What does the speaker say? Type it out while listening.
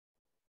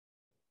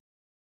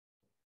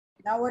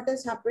Now what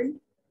has happened?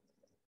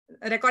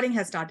 Recording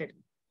has started.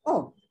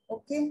 Oh,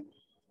 okay.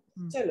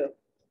 Chalo.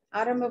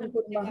 Arambam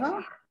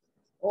kurmaha.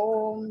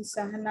 Om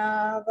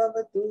Sahana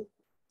Vavatu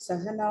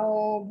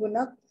Sahanao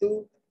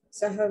Bhunaktu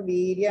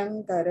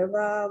Sahaviryam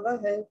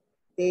Karavavaha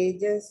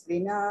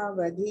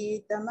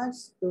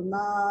Tejasvinavadhitamastu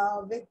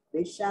ma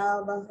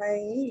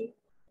Vidvishavahai.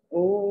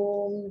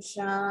 Om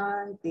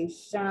Shanti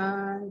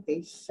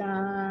Shanti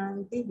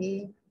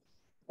Shanti.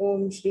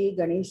 Om Shri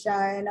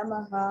Ganeshaya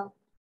Namaha.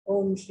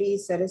 Om Shri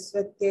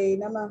Saraswatyai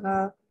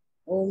Namaha.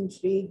 Om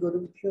Shri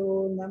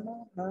Gurubhyo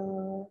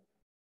Namaha.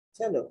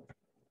 Chalo.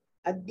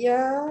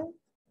 Adya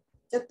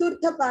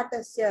चतुर्थ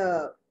पाठस्य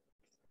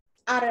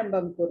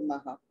आरंभं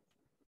कुर्मः.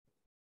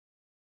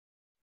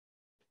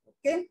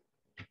 Okay.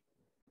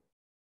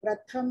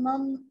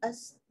 प्रथमम्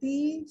अस्ति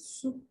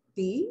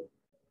सुक्ति.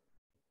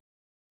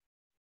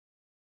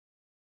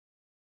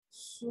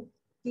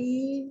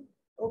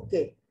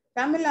 Okay.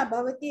 कमला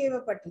भवती एव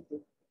पठतु.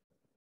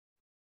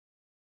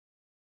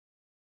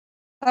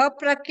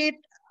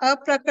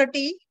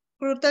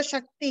 अप्रकटीकृत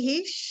शक्तिः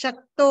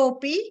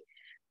शक्तोऽपि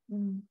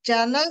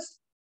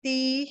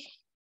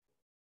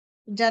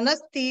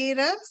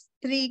जनस्थिरस्क्रियां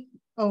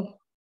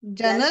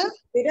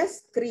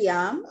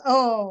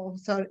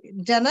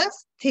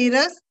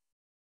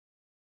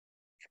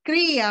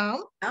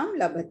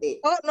लभते.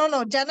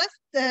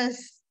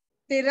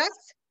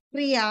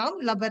 जनस्थिरस्क्रियां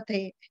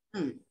लभते.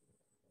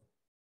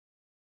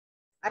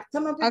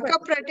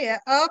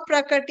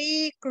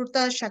 अप्रकटीकृत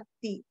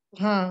शक्ति.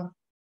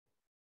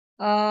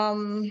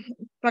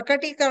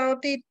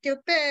 प्रकटीकरोति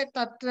इत्युक्ते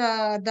तत्र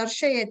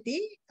दर्शयति.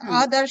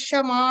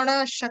 आदर्शमाण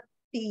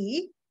शक्ति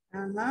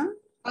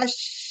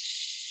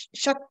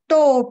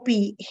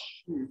शक्तोऽपि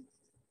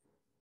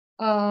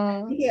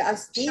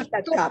अस्ति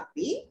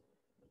तथापि.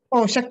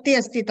 शक्ति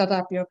अस्ति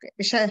तथापि. ओके.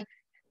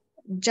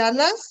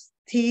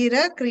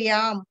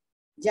 जनस्थिरक्रियां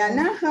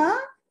जनः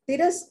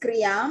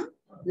तिरस्क्रियां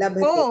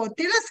लभते.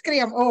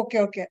 तिरस्क्रियाम्. Okay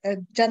okay.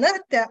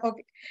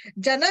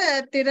 जन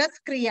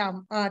तिरस्क्रियां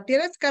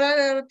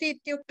तिरस्करोति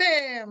इत्युक्ते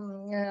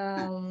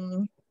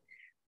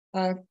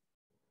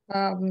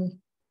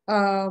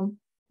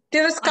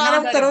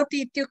तिरस्कारं करोति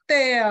इत्युक्ते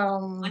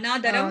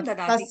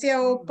तस्य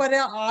उपरि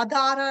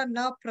आधार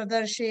न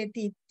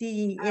प्रदर्शयति इति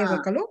एव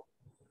खलु.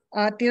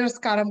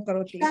 तिरस्कारं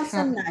करोति.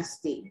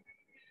 नास्ति.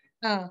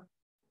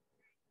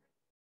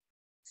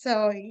 सो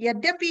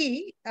यद्यपि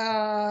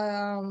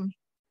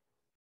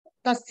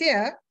तस्य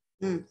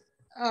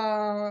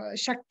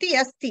शक्ति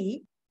अस्ति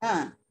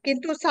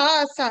किन्तु सा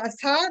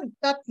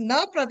तत् न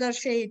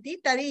प्रदर्शयति.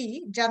 तर्हि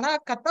जनाः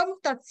कथं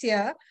तस्य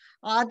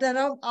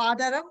आदरं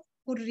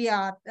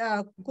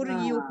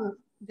कुर्युः.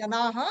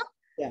 जनाः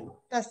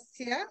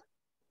तस्य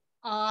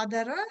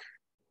आदर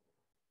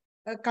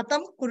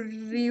कथं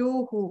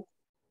कुर्युः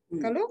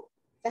खलु.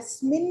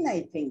 तस्मिन् ऐ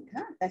थिङ्क्.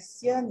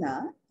 तस्य न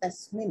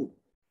तस्मिन्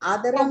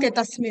आदरं. ओके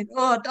तस्मिन्.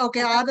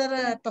 ओके आदर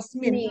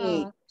तस्मिन्.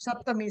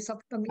 सप्तमी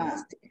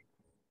अस्ति.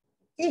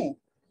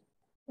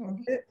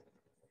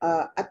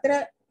 अत्र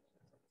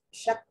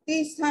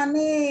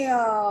शक्तिस्थाने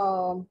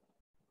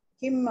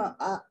किम्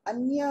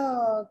अन्य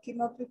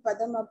किमपि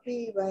पदमपि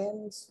वयं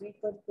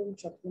स्वीकर्तुं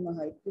शक्नुमः.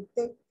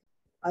 इत्युक्ते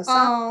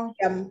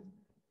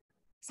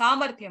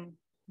सामर्थ्यं.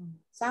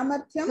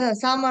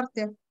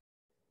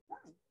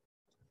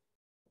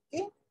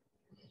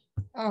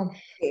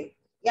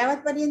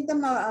 यावत्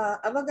पर्यन्तम्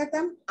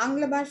अवगतम्.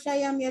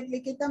 आङ्ग्लभाषायां यत्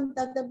लिखितं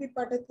तदपि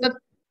पठतु.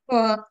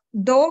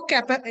 Though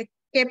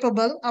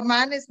capable, a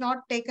man is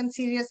not taken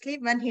seriously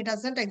when he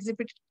doesn't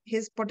exhibit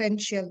his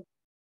potential.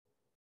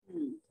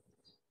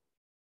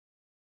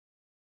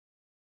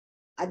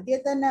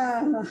 अद्यतन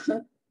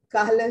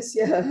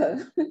कालस्य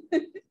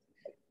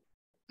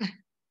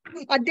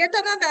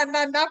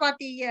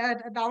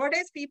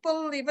nowadays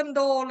people, even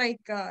though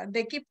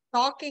they keep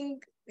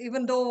talking,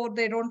 even though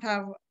they don't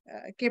have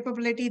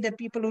capability, that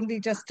people only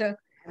just say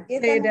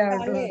they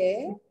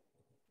are.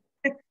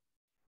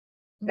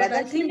 But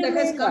I think that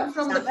has come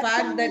from the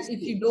fact that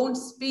if you don't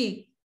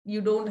speak,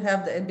 you don't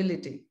have the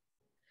ability.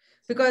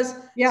 Because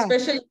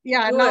especially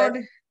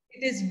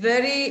it is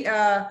very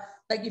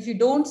like if you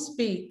don't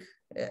speak,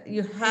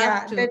 you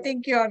have to. They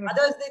think you're.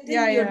 Others they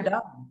think you're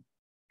dumb.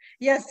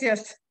 Yes.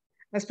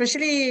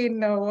 Especially in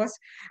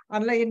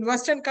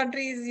Western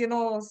countries,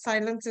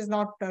 silence is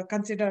not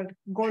considered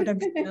golden.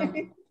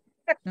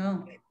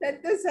 No.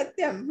 That is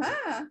satyam.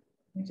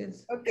 It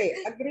is. Okay.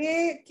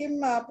 Agre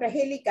kim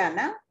prahelika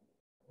na?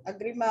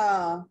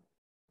 Agrima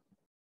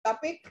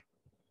topic.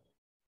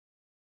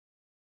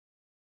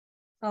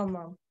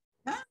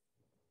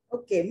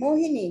 Okay.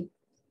 Mohini.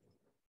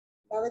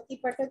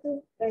 Bhavati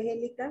patatu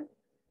prahelika.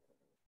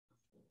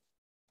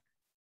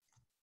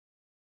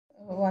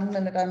 1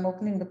 minute. I'm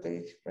opening the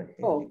page.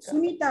 Oh,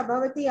 Sunita,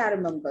 Bhavati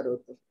arambam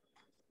karotu.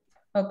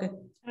 Okay.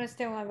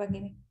 Namaste, Uma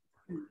Bhagini.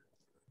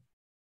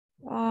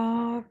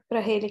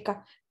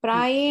 Prahelika.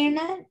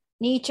 Prayena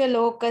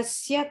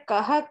नीचलोकस्य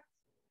कः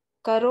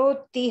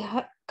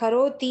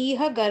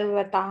करोतीह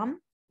गर्वताम्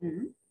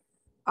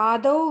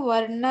आदौ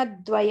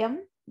वर्णद्वयं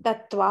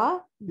दत्वा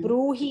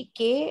ब्रूहि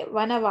के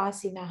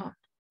वनवासिनः.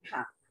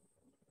 हा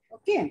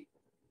okay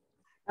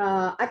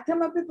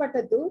अर्थमपि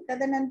पठतु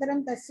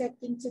तदनन्तरं तस्य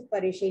किञ्चित्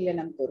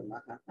परिशीलनं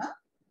कुर्मः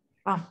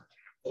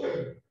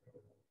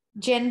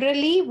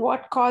Generally,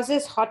 what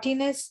causes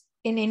haughtiness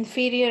in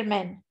inferior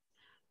men?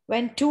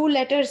 When two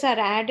letters are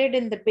added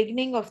in the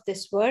beginning of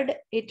this word,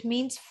 it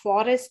means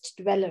forest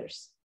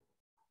dwellers.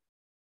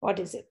 What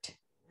is it?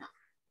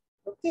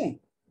 Okay.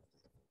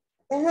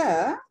 अतः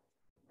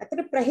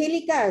अत्र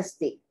प्रहेलिका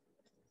अस्ति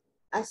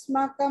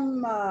अस्माकं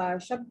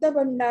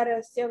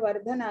शब्दभण्डारस्य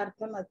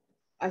वर्धनार्थम्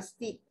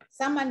अस्ति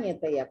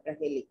सामान्यतया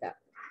प्रहेलिका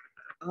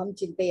अहं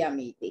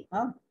चिन्तयामि इति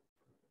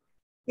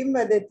किं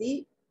वदति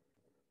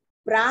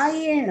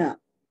प्रायेण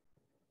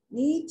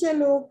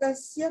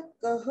नीचलोकस्य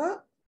कः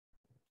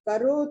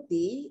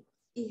करोति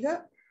इह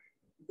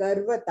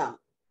गर्वताम्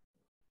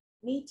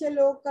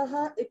नीचलोकः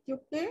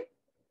इत्युक्ते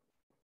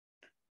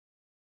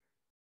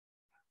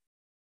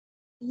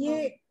ये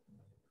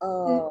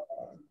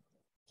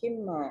किं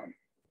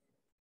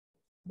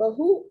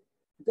बहु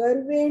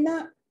गर्वेण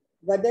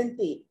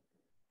वदन्ति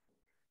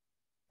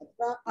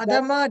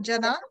अधमा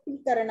जना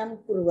प्रकटीकरणं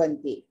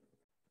कुर्वन्ति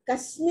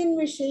कस्मिन्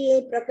विषये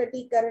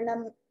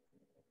प्रकटीकरणं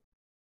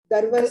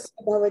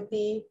गर्वस्य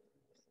भवति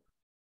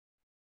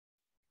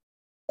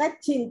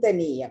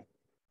तच्चिन्तनीयम्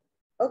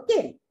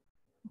ओके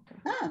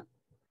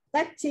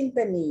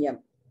तच्चिन्तनीयम्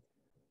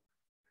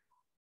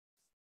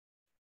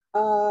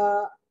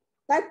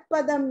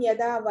तत्पदं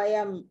यदा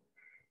वयं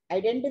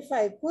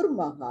ऐडेंटिफाई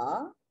कुर्मः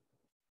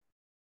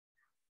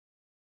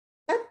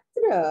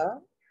तत्र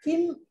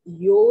किं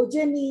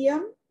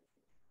योजनीयं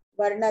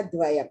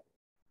वर्णद्वयं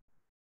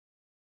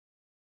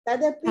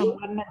तदपि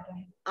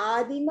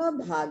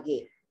आदिमभागे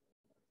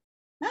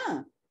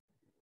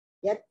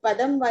यत्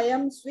पदं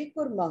वयं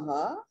स्वीकुर्मः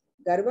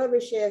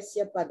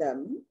गर्वविषयस्य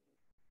पदं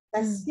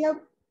तस्य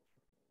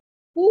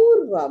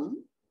पूर्वं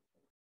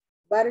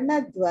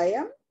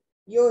वर्णद्वयं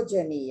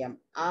योजनीयम्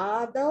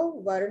आदौ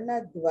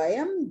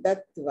वर्णद्वयं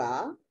दत्वा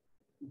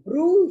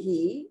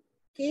ब्रूहि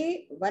के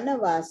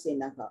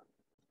वनवासिनः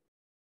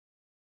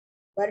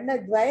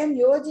वर्णद्वयं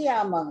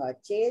योजयामः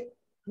चेत्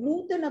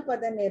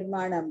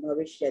नूतनपदनिर्माणं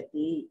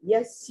भविष्यति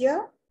यस्य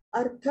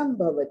अर्थं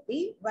भवति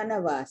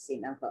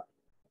वनवासिनः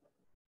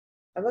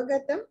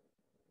अवगतम्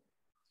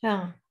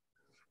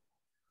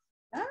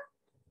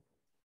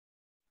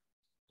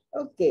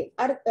ओके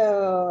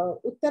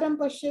उत्तरं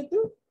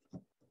पश्यतु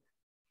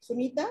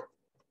सुनीता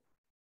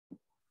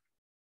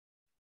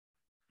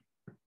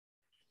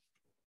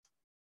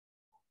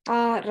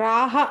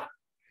राह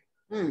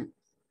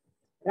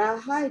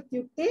राह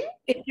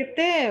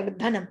इत्युक्ते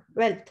धनं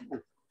वेल्थ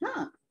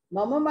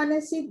मम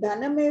मनसि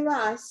धनमेव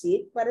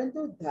आसीत्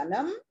परन्तु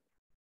धनं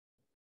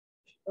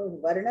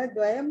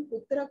वर्णद्वयं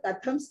कुत्र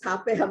कथं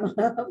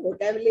स्थापयामः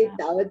वोकाबुलरी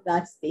तावत्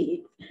नास्ति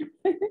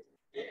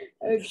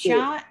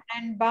Sha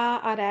and ba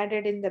are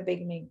added in the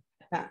beginning.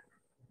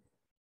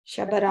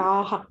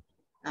 Shabaraha.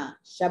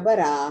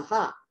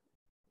 Shabaraha.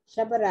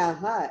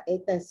 Shabaraha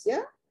etasya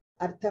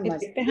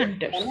अर्थमस्ति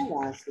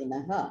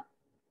वनवासिनः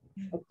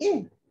okay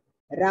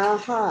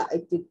राहा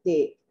इत्युक्ते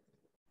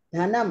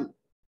धनं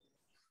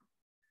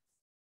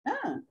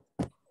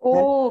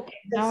okay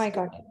now I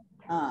got it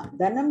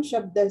धनं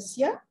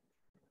शब्दस्य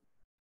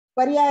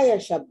पर्याय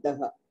शब्दः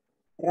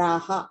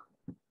राहा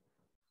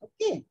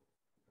ओके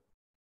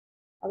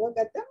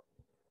अवगतम्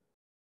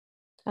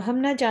अहं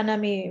न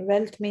जानामि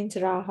wealth means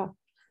राहा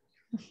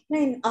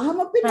नहीं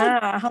अहमपि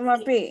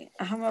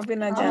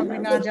न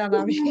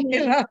जानामि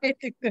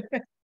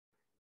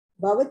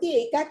भवती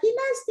एकाकी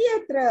नास्ति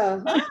अत्र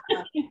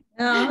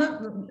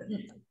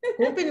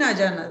कोऽपि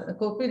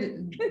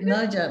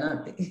न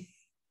जानाति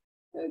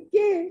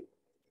okay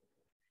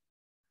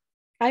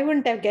I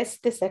wouldn't have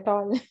guessed this at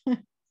all.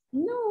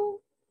 No.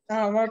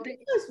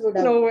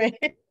 No way.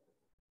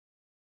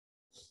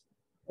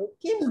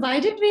 Okay. Why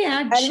did we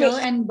add sh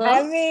and ba?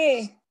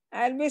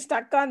 I'll be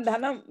stuck on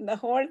dhanam the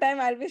whole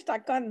time. I'll be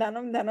stuck on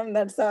dhanam.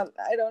 That's all.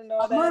 I don't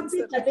know the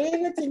answer.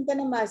 तदेव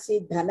चिन्तनम्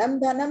आसीत्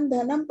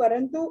धनं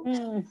परन्तु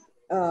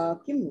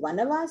किं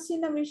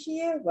वनवासिन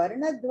विषये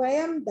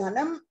वर्णद्वयं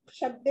धनं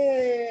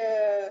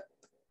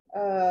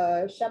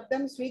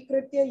शब्दं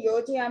स्वीकृत्य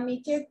योजयामि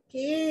चेत्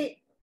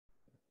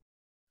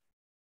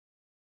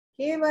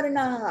के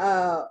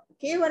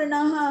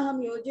वर्णाः अहं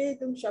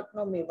योजयितुं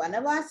शक्नोमि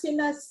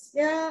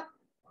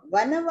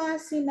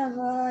वनवासिनः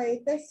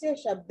एतस्य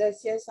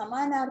शब्दस्य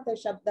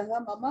समानार्थशब्दः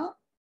मम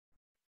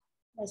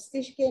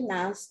मस्तिष्के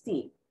नास्ति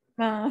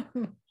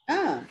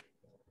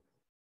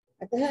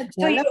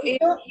So you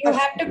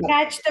have to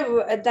catch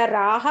the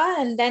raha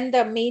and then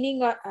the meaning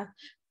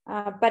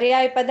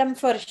paryay padam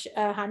for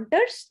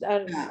hunters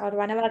or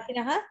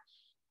vanavasinaha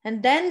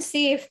and then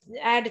see if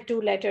add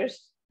two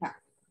letters.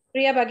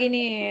 Priya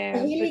Bhagini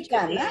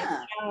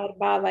or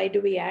ba, why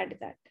do we add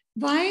that?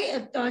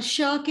 Why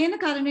sha kena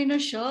karanena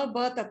sha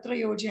ba tatra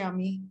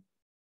yojayami?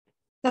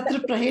 Tatra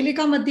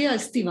prahelika मध्ये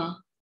अस्ति वा?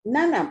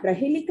 न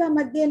प्रहेलिका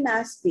मध्ये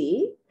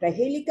नास्ति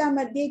प्रहेलिका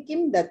मध्ये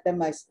किं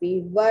दत्तमस्ति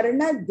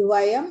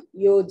वर्णद्वयं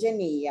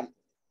योजनीयम्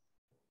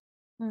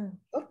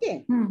okay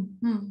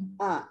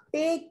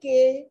ते के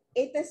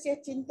एतस्य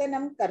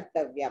चिन्तनं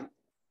कर्तव्यम्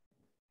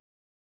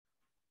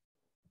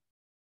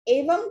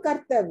एवं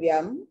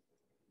कर्तव्यं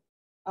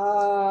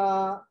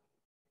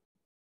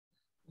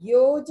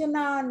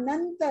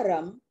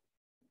योजनानन्तरं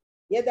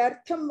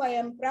यदर्थं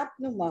वयं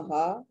प्राप्नुमः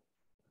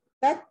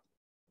तत्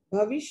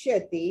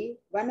भविष्यति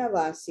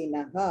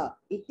वनवासिनः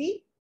इति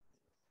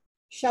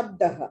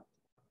शब्दः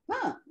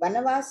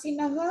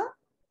वनवासिनः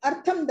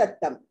अर्थं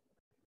दत्तम्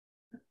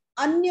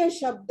अन्य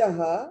शब्दः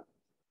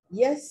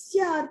यस्य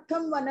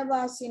अर्थं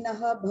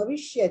वनवासिनः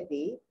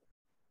भविष्यति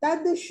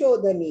तद्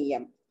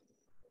शोधनीयम्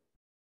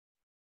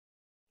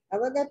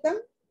अवगतम्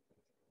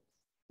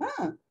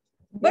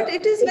But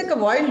it is like a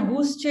wild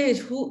goose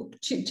chase.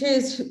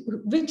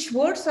 Which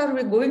words are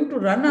we going to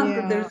run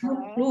after? There is no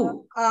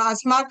clue.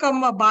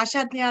 अस्माकं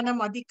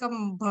भाषाज्ञानम्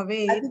अधिकं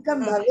भवेत्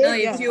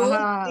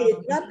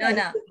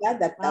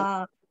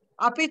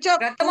अपि च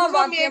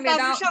पूर्वम्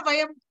एतादृश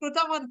वयं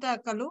कृतवन्तः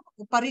खलु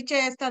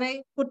परिचयस्तरे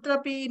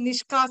कुत्रापि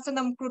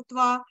निष्कासनं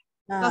कृत्वा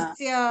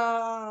तस्य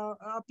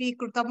अपि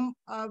कृतम्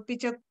अपि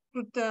च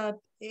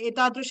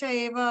एतादृश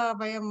एव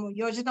वयं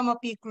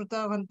योजनमपि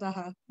कृतवन्तः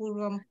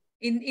पूर्वम्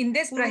In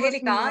this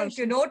Prahelika, if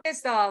you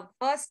notice the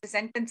first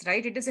sentence,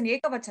 right, it is in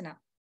Ekavachana.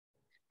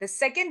 The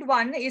second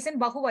one is in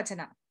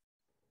Bahuvachana.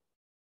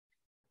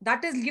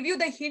 That is give you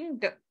the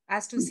hint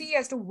as to see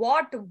as to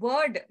what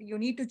word you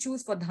need to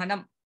choose for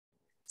dhanam.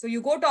 So you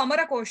go to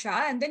Amara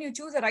Kosha and then you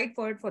choose the right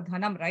word for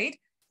dhanam, right?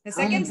 The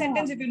second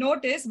sentence, if you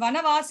notice,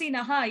 Vanavasi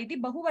Naha iti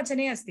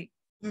Bahuvachane asti.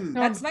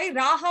 That's why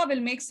Raha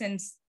will make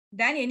sense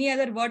than any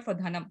other word for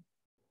dhanam.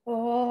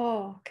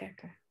 Oh, okay.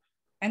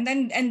 And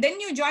then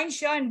you join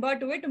Sha and Ba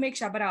to it to make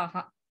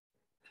Shabaraha.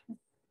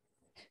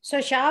 So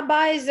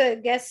Shaba is a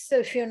guess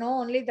if you know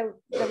only the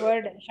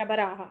word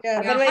Shabaraha.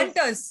 Otherwise,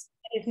 hunters.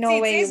 No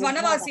See, way it says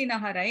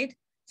Vanavasinaha, right?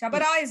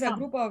 Shabara is a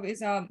group of,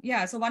 so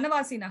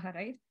Vanavasinaha,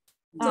 right?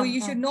 So you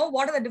should know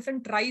what are the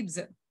different tribes.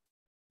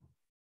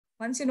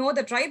 Once you know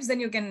the tribes, then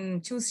you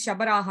can choose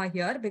Shabaraha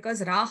here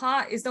because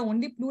Raha is the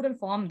only plural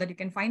form that you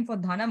can find for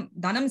Dhanam.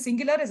 Dhanam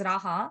singular is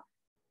Raha.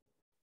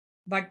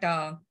 But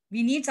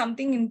we need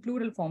something in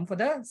plural form for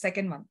the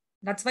second one.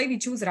 That's why we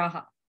choose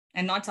Raha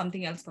and not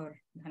something else for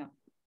Dhana.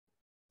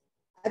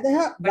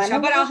 But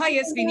Shabaraha,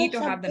 yes, we need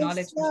to have the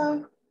knowledge.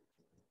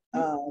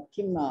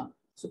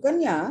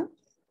 Sukanya,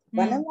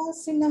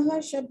 Vanavasinaha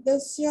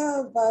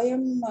Shabdasya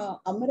Vayam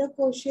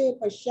Amarakoshe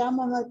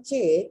Pashyamaha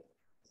Chet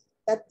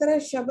Tatra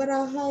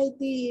Shabaraha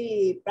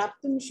iti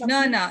Praptum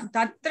Shaknum. No,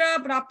 Tatra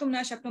Praptum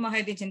na Shaknumaha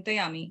iti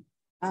Chintayami.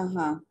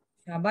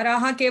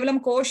 Shabaraha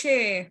Kevalam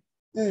Koshe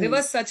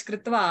reverse search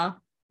Kritva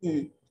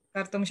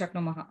Kartum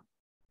Shaknumaha.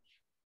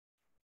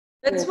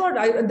 That's what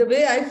the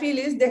way I feel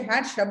is they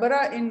had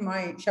Shabaraha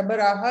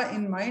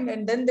in mind,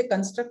 and then they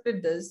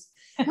constructed this.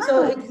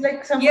 So it's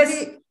like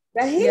somebody.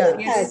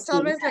 Yes, it's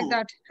always like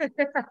that.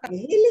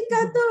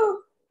 Prahelika to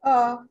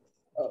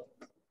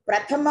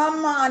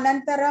Prathamam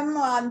Anantaram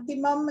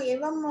Antimam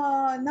Evam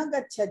na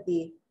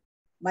gacchati.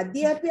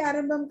 Madhye api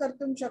arambam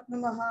kartum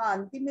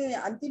shaknumaha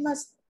antima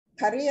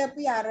sthare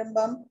api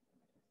arambam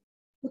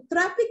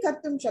kutrapi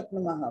kartum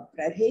shaknumaha.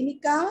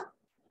 Prahelika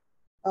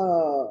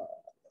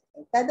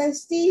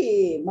तदस्ति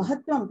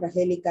महत्वं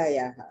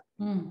प्रहेलिकायाः.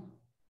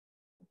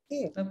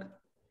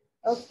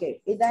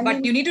 Okay.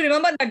 But you need to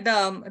remember that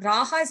the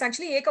Raha is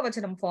actually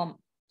Ekavachanam form.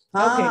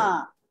 Okay.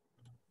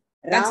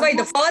 That's why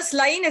the first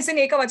line is in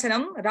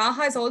Ekavachanam.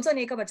 Raha is also in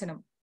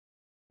Ekavachanam.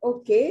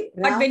 Okay.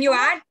 But when you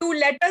add 2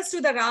 letters to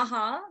the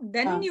Raha,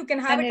 then you can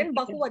have it in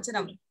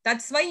Bahuvachanam.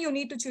 That's why you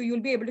need to choose. You'll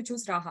be able to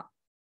choose Raha.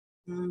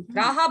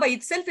 Raha by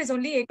itself is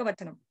only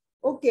Ekavachanam.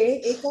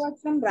 Okay,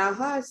 ekavachanam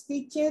raha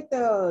asti chet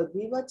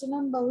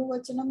dvivachanam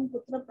bahuvachanam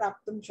kutra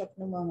praptum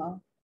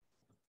shaknumaha.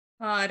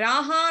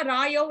 Raha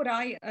rayau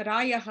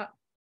rayah.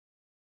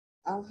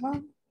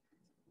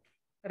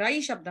 Rai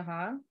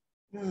shabdah.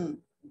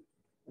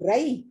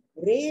 Rai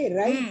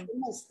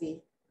kim asti.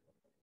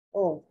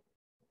 Oh.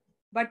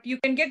 But you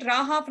can get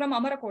Raha from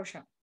Amara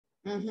Kosha.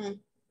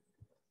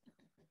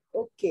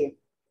 Okay.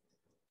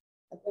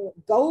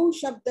 Gau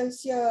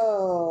shabdasya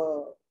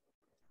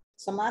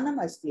samanam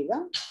asti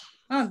va?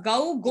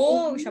 Gau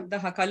go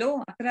shabdah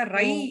kalo atra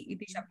rai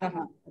iti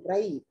shabdah.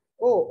 Rai.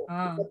 Oh,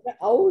 atra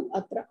au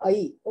atra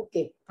ai.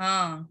 Okay.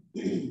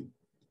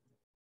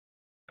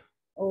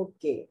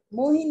 Okay.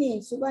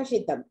 Mohini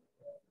subhashitam.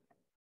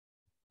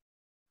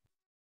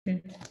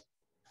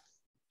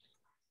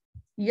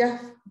 Yah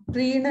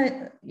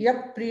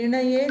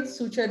prinayet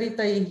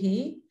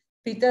sucharitaihi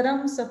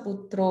pitaram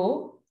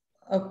saputro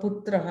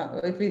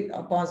putraha, if we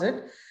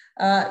opposite,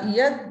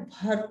 yad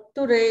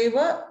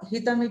bhartureva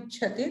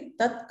hitamichhati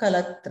tat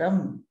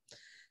kalatram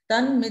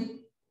tan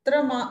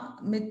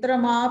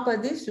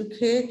mitramapadi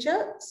sukhecha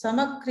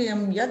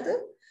samakriyam yad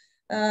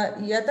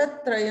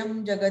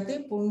yatatrayam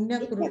jagati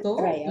punyakruto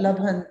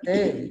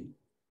labhante.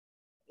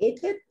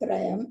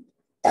 Etatrayam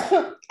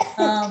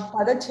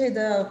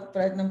padacheda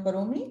prayatnam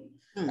karomi.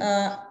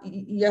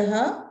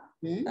 Yah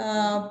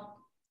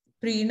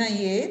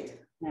prinayet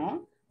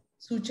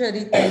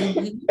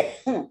sucharitaihi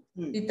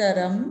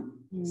pitaram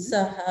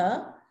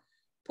saha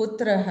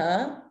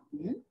putraha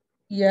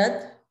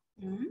yad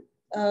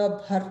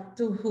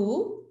bhartuhu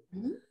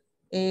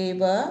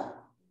eva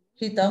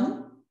hitam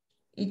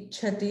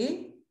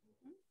ichhati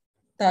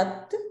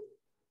tat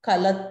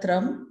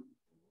kalatram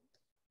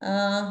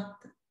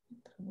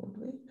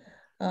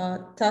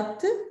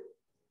tat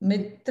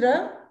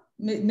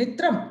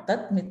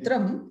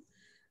mitram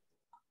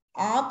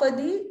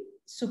आपदि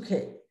सुखे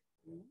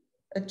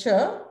च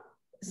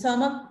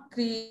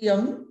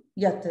समक्रियं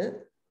यत्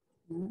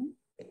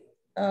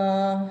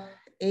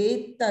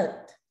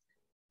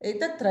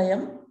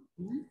एतत्त्रयं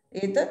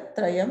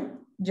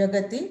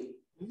जगति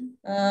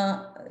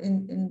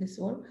in this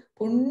world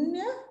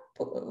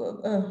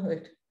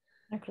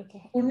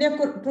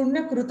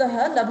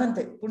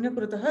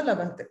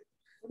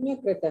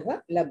पुण्यकृतः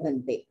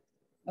लभन्ते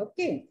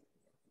okay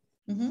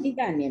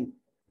इदानीं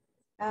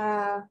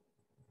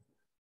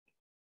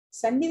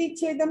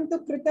सन्धिविच्छेदं तु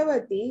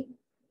कृतवती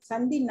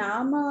सन्धि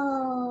नाम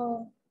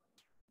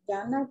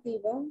जानाति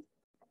वा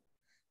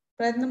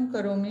प्रयत्नं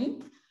करोमि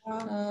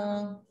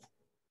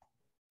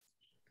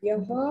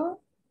यः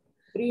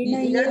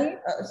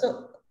प्रीणयेत्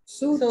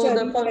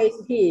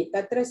सुचरितैः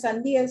तत्र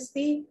सन्धि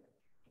अस्ति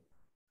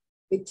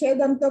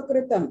विच्छेदं तु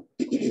कृतं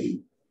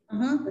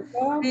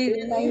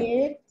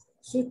प्रीणयेत्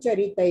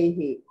सुचरितैः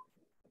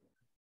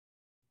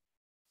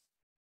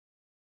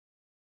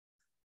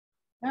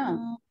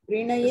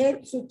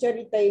प्रीणयेत्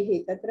सुचरितैः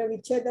तत्र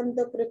विच्छेदं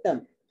तु कृतं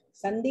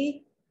सन्धि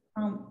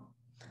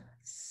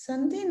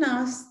सन्धि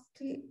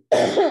नास्ति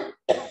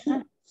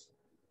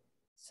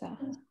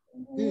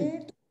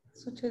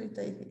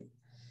सुचरितैः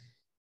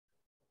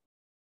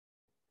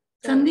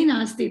सन्धि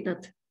नास्ति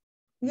तत्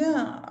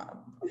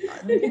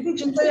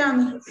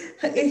चिन्तयामि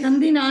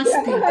सन्धि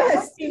नास्ति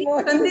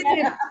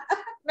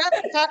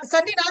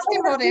सन्धि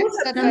नास्ति महोदय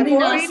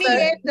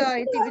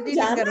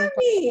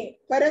जानामि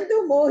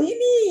परन्तु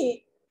Mohini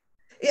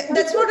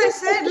that's what I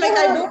said like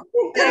I don't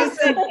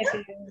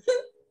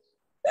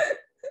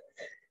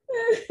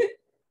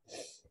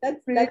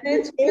तत्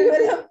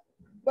केवलं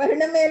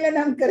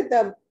वर्णमेलनं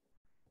कृतम्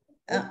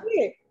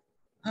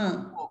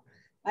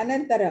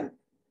अनन्तरं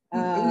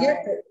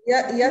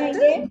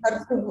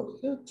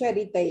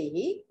सुचरितैः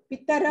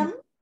पितरम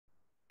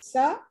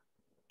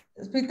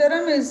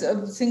is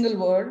a single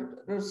word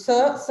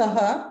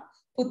saha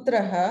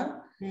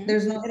putraha there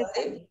is no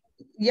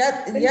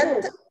yat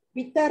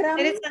पितरं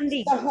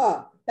सः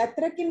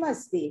तत्र किम्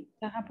अस्ति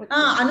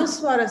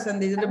anuswara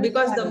sandhi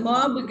because the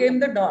ma became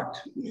the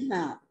dot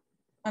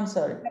I'm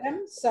sorry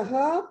पितरं सः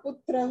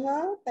पुत्रः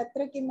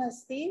तत्र किम्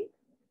अस्ति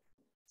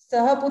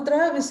सः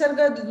पुत्रः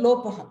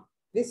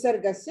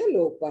विसर्गस्य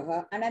लोपः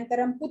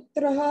अनन्तरं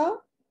पुत्रः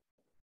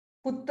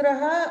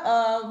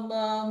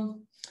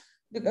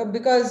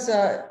because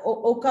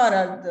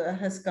okara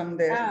has come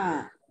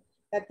there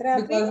तत्र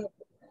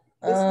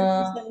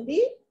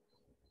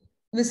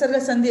visarga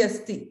sandhi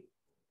asti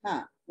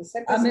I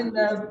mean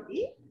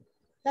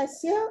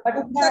tasya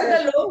visarga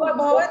lopa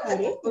bhavat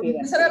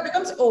visarga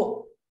becomes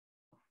o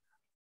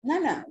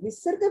na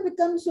visarga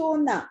becomes o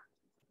na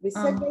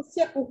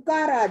visargasya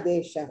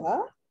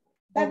ukaradeshah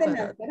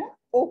तदनन्तरं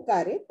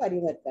ओकारे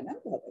परिवर्तनं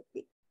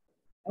भवति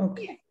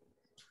ओके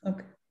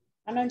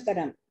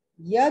अनन्तरं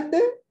यद्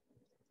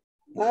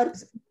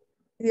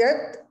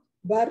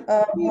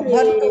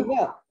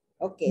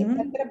ओके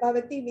तत्र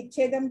भवती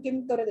विच्छेदं किं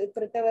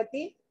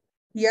कृतवती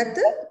यत्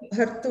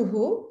भर्तुः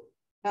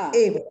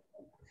एव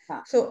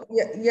so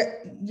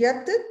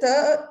yat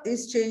ta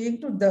is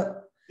changing to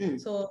the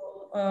so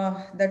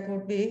that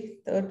would be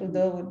the to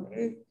the would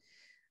be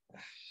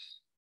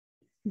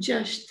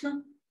jashtva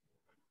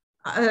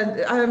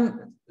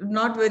I'm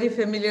not very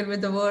familiar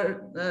with the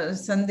word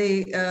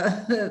sandhi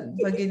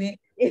bhagini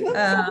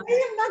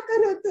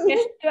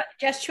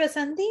Jashtva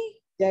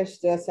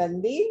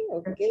sandhi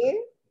okay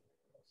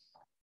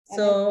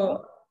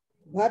so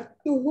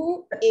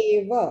bhartuhu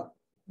eva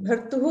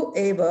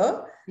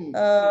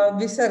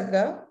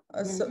visarga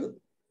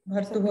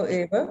bhartuhu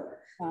eva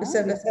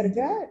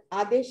visarga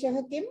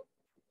adeshah kim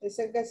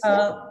visargasya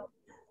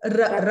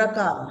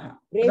refa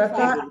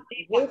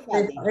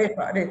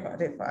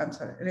I'm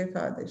sorry refa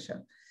adesha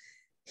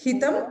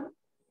hitam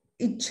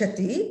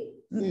ichhati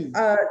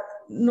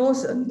no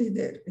sandhi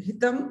there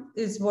hitam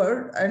is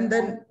word and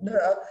then the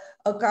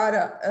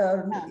akara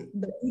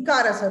the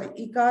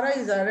ikara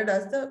is added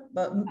as the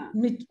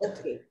mit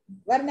okay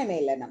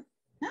varnamelanam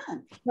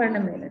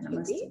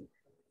asti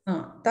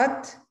tat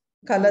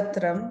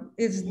kalatram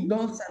is no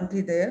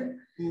sandhi there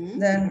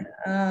then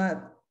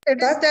it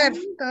is there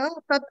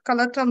tat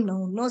kalatram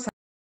no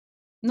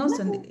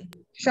sandhi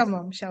shama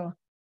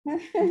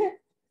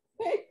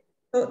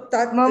so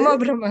tat mama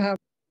brahma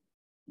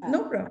no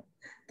problem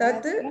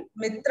tat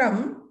mitram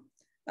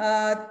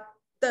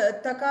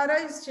takara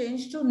is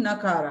changed to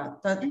nakara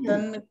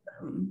tan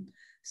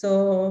so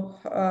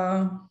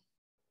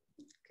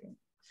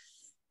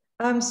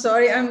I'm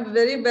sorry I'm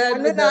very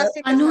bad with the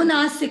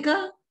anunasika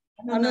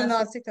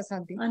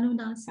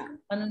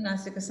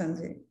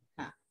sandhi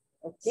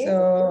okay so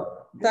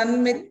tan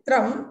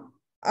mitram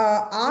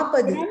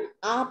Apadi.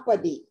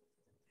 Apadi.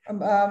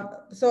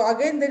 So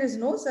again, there is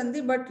no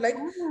sandhi, but like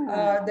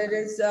there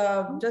is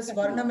just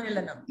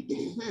varnamelanam.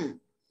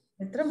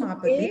 Mitram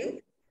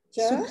apadi,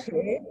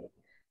 sukhe,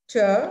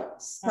 cha,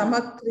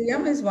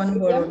 samakriyam is one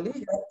word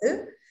only.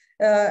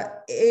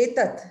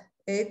 Etat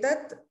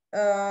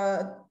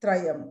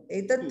trayam.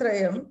 Etat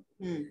trayam.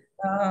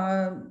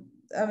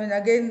 I mean,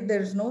 again,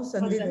 there is no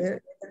sandhi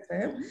there.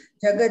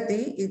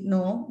 Jagati,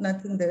 no,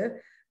 nothing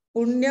there.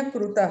 Punya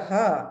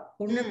krutaha.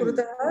 Punya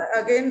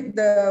krutaha, again,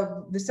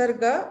 the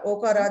visarga,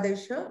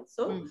 okaradesha.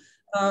 So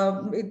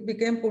it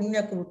became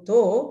punya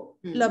kruto.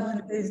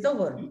 Labhante is the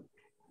word.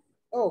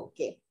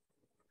 Okay.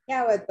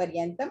 Yavat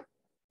paryantam.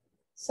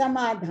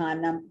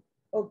 Samadhanam.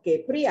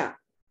 Okay, Priya.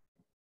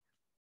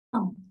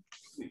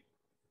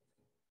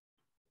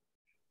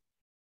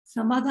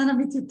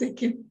 Samadhanam ityukte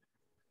किम्?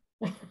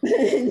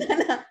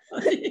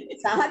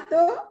 सा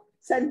तो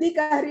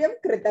सन्धिकार्यं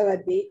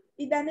कृतवती.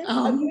 इदानीम्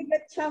अग्रे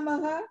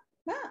गच्छामः.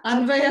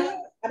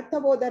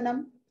 अर्थबोधनं.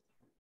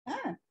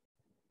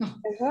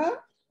 सः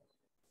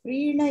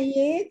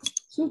प्रीणयेत्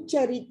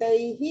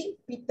सुचरितैः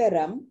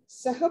पितरं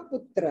सः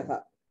पुत्रः.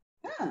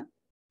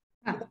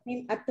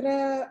 इदानीम् अत्र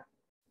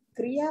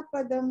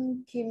क्रियापदं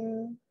किम्?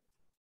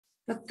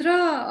 तत्र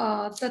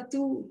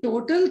तत्तु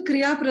टोटल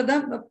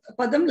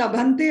क्रियापदं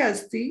लभन्ते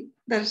अस्ति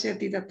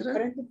दर्शयति तत्र.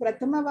 परन्तु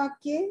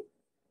प्रथमवाक्ये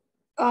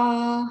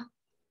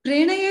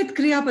प्रेणयेत्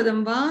क्रियापदं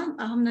वा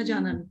अहं न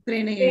जानामि.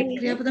 प्रेणयेत्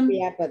क्रियापदं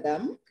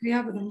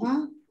वा?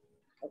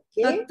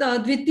 तत्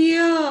द्वितीय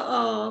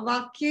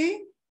वाक्ये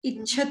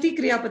इच्छति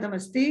क्रियापदम्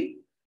अस्ति.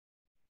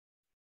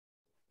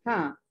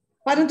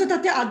 परन्तु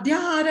तत्र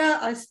अध्याहार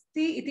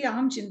अस्ति इति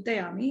अहं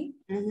चिन्तयामि.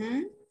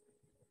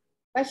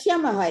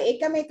 पश्यामः.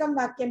 एकमेकं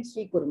वाक्यं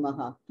स्वीकुर्मः.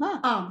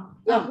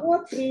 यः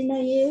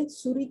प्रीणयेत्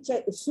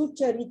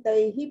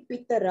सुचरितैः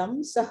पितरं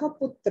सः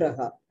पुत्रः.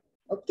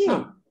 ओके.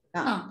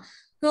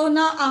 तो न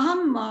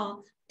अहं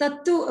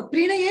तत्तु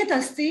प्रीणयेत्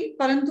अस्ति,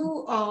 परन्तु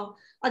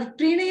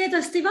प्रीणयेत्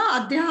अस्ति वा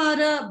अध्याहार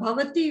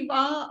भवति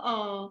वा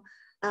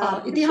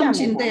इति अहं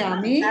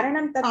चिन्तयामि.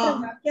 कारणं तत्र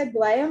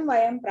वाक्यद्वयं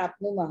वयं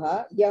प्राप्नुमः.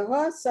 यः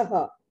सः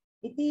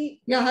इति.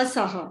 यः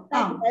सः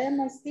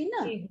द्वयम् अस्ति न.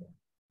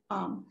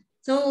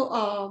 सो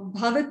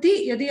भवति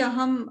यदि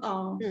अहं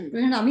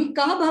गृह्णामि,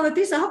 कः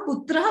भवति? सः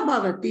पुत्रः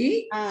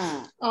भवति.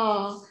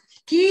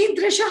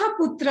 कीदृशः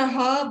पुत्रः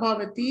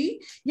भवति?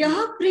 यः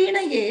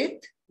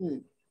प्रीणयेत्.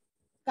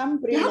 कं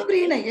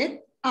प्रीणयेत्?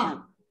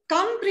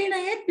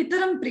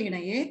 पितरं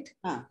प्रीणयेत्.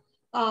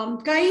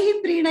 कैः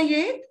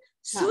प्रीणयेत्?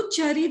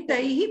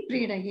 सुचरितैः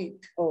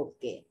प्रीणयेत्.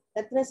 ओके,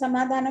 तत्र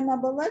समाधानम्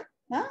अभवत्.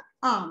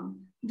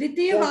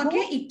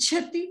 द्वितीयवाक्ये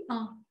इच्छति.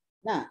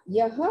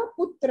 यः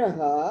पुत्रः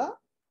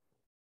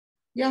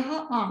यः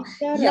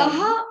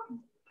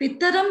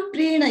पितरं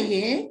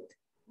प्रीणयेत्.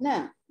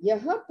 न,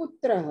 यः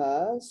पुत्रः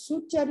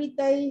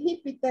सुचरितैः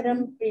पितरं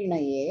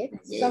प्रीणयेत्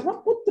सः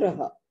पुत्रः.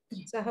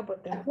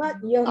 अथवा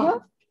यः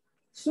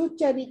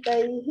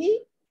सुचरितैः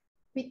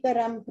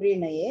पितरं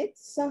प्रीणयेत्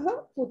सः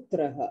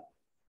पुत्रः.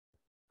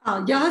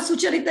 यः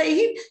सुचरितैः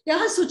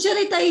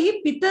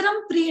पितरं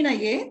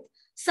प्रीणयेत्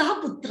सः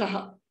पुत्रः.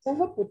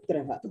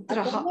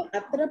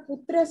 अत्र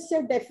पुत्रस्य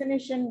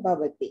डेफिनेशन्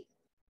भवति.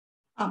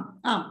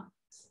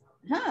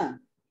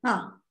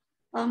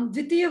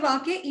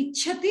 द्वितीयवाक्ये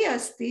इच्छति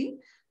अस्ति,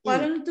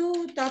 परन्तु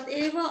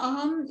तदेव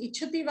अहम्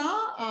इच्छति वा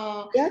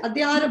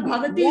अध्याहार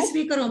भवति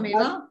स्वीकरोमि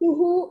वा?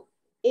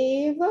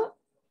 एव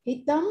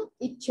हितम्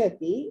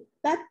इच्छति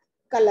तत्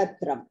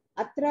कलत्रम्.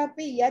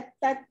 अत्रापि यत्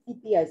तत्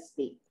इति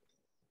अस्ति.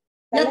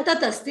 यत्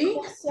तत् अस्ति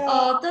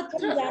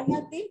तत्र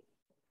जानाति.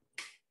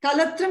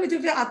 कलत्रम्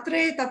इत्युक्ते अत्र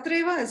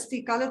तत्रैव अस्ति.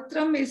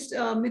 कलत्रम् इस्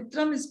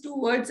मित्रम् is two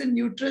words in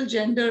neutral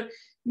gender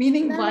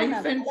meaning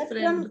wife and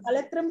friend.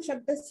 कलत्रम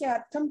शब्दस्य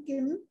अर्थं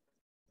किं?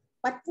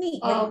 पत्नी.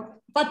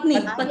 पत्नी.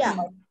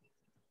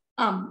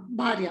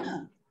 भार्या.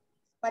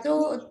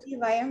 पत्नी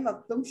वयं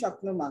वक्तुं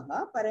शक्नुमः,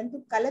 परन्तु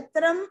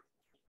कलत्रम्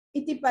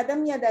इति पदं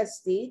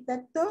यदस्ति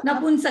तत्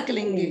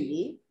नपुंसकलिङ्गे.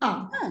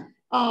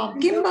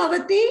 किं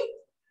भवति?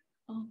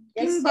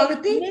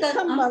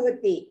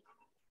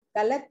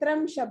 कलत्रं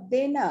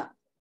शब्देन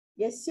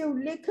यस्य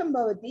उल्लेखं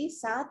भवति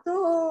सा तु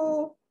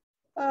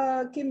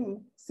किं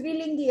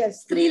स्त्रीलिङ्गी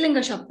अस्ति.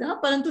 स्त्रीलिङ्गशब्दः,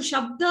 परन्तु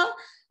शब्द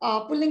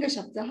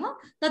पुल्लिङ्गशब्दः.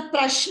 तत्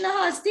प्रश्नः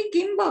अस्ति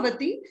किं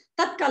भवति?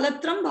 तत्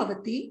कलत्रं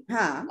भवति.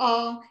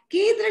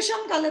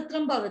 कीदृशं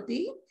कलत्रं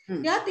भवति?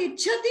 यत्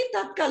इच्छति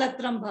तत्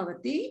कलत्रं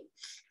भवति.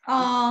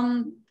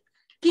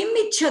 किम्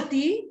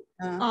इच्छति?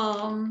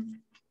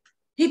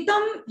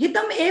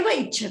 हितम् एव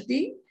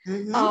इच्छति.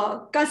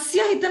 कस्य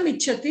हितम्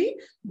इच्छति?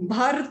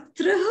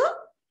 भर्तृः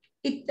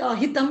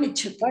हितम्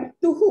इच्छति.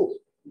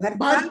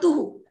 भर्तुः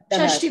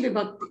षष्ठी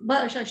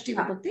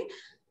विभक्ति.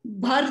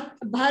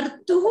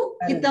 भर्तुः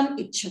हितम्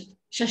इच्छति.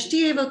 षष्ठी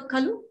एव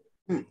खलु?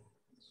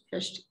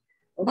 षष्ठी.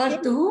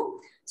 भर्तुः.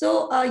 सो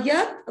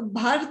यत्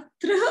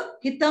भर्तृः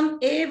हितम्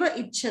एव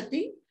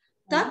इच्छति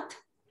तत्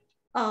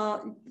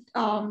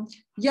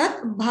यत्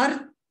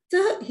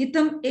भर्तृः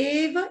हितम्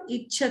एव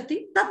इच्छति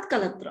तत्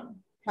कलत्रम्.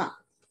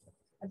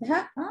 अतः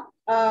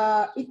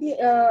इति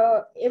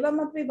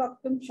एवमपि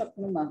वक्तुं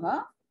शक्नुमः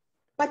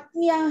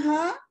पत्न्याः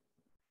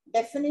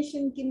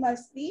डेफिनेशन किम्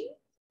अस्ति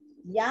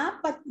या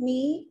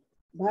पत्नी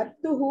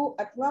भर्तुः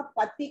अथवा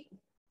पत्योः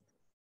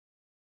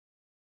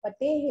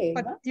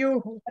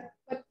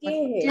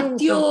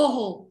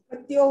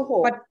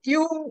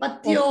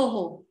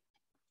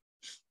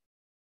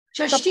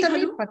षष्टि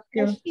खलु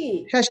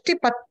षष्टि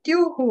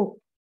पत्युः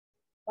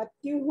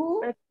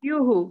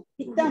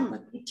हितम्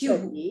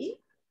इच्छति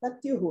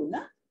पत्युः न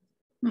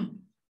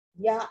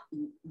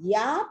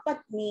या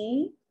पत्नी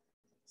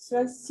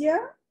स्वस्य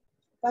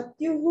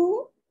पत्युः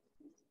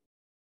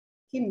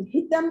किं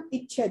हितम्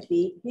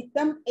इच्छति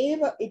हितम्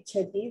एव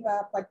इच्छति वा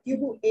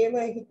पत्युः एव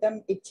हितम्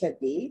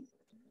इच्छति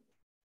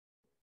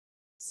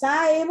सा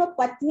एव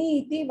पत्नी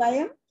इति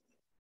वयं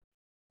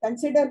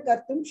कन्सिडर्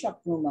कर्तुं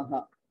शक्नुमः।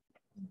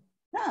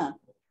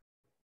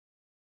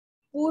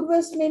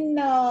 पूर्वस्मिन्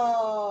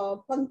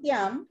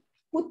पङ्क्त्यां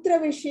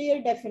पुत्रविषये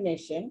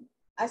डेफिनेशन्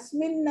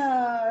अस्मिन्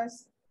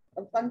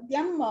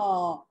पङ्क्त्यां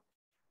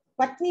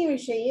पत्नी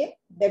विषये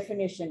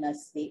डेफिनेशन्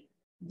अस्ति।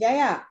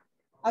 जया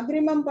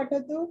अग्रिमं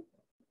पठतु।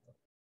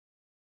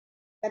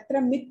 तत्र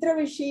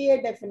मित्रविषये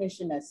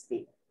डेफिनेशन् अस्ति।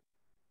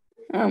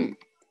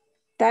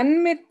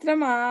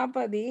 तन्मित्रम्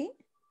आपदि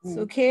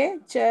सुखे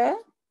च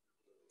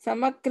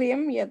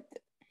समक्रियं यत्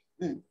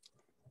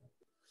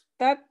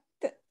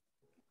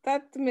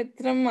तत्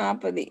मित्रम्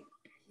आपदि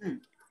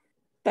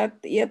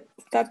तत् यत्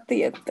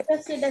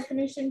तस्य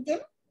डेफिनेशन् किं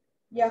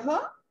यः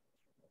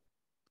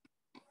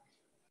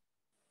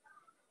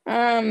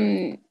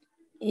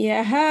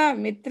यः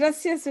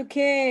मित्रस्य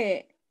सुखे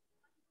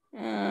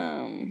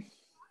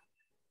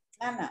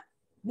न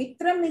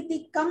मित्रम् इति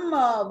कं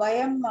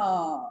वयं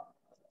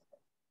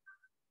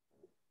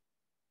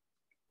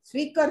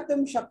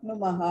स्वीकर्तुं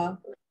शक्नुमः।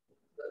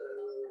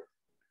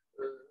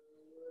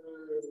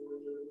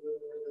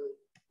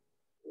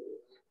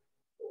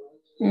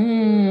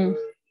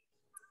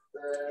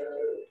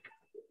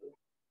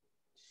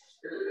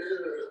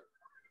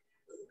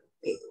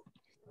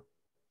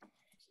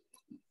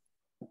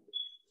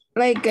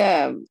 like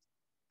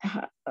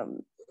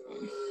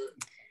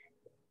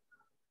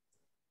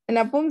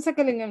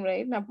नपुंसकलिंगम,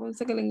 right?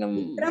 नपुंसकलिंगम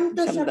मित्रं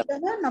तो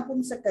शब्दः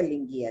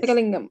नपुंसकलिङ्गी अस्ति।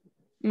 नपुंसकलिंगम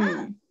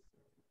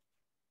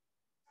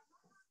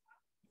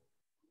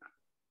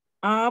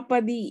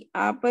आपदि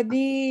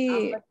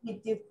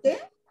इत्युक्ते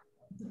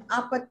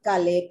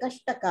आपत्काले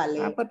कष्टकाले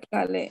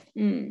आपत्काले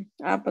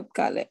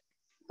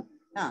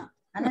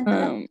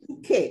अनन्तरं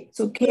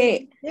सुखे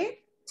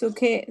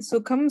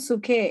सुखं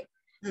सुखे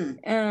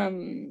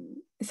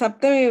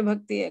सप्तमी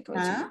विभक्ति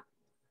एकवचनं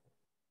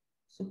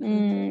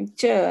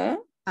च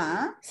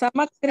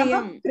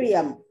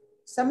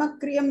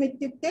समक्रियम्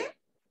इत्युक्ते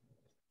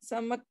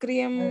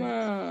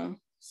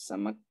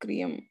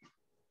समक्रियं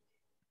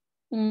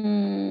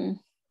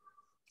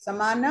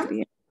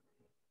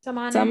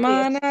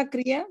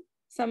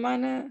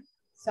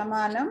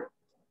समानं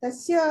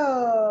तस्य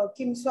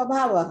किं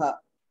स्वभावः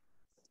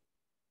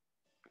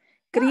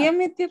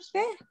क्रियम्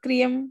इत्युक्ते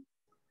क्रियं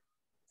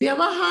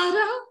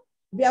व्यवहारः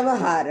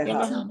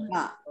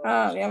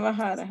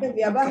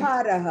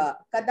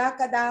कदा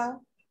कदा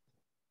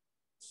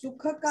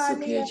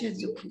सुखकाले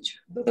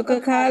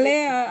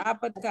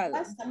आपत्काले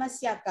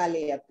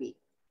समस्याकाले अपि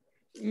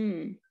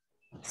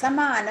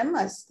समानम्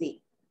अस्ति।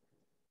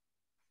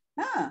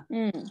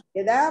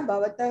 यदा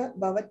भवतः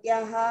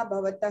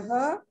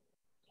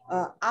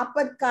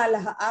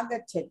आपत्कालः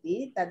आगच्छति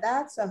तदा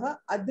सः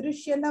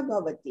अदृश्य न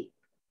भवति।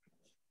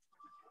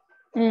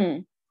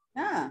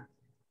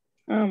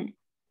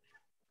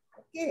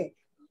 ओके,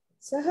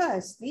 सः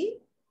अस्ति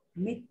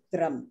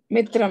मित्रम्।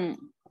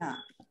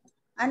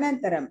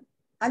 अनन्तरम्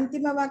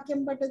अन्तिमवाक्यं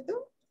पठतु।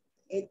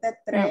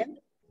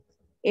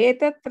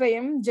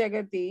 एतत्त्रयं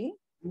जगति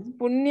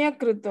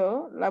पुण्यकृतो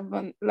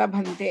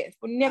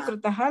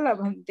पुण्यकृतः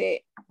लभन्ते।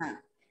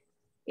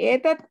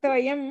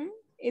 एतत्त्रयम्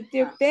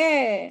इत्युक्ते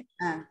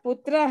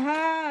पुत्रः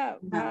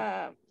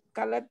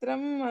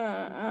कलत्रं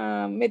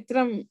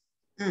मित्रम्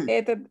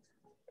एतत्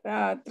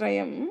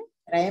त्रयं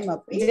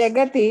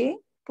जगति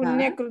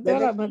पुण्यकृतो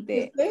लभते।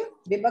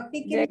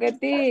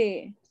 जगति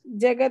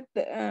जगत्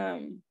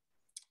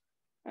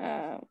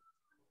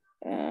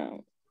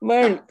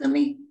वर्ल्ड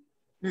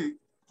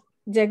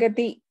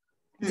जगति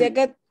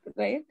जगत्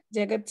राइट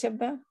जगत्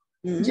शब्द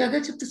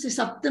से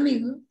सप्तमी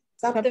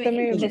विभक्ति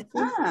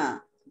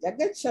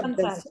जगत्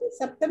शब्दस्य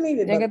सप्तमी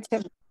विभक्ति।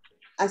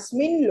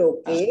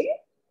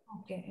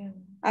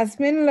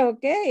 अस्मिन्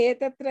लोके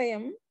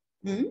एतत्त्रयं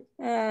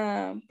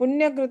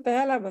पुण्यकृतः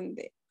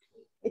लभन्ते।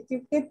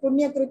 इत्युक्ते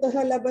पुण्यकृतः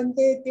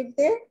लभन्ते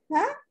इत्युक्ते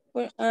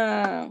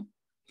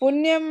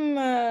पुण्यं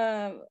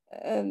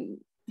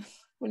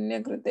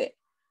पुण्यकृते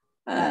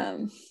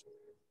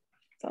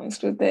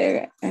संस्कृते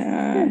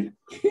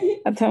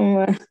कथं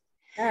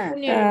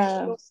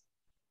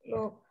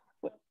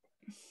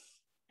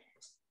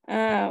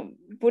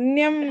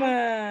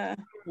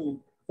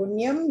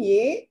पुण्यं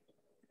ये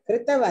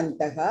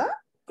कृतवन्तः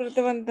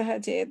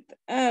चेत्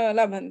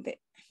लभन्ते।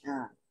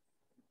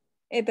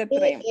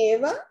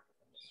 एव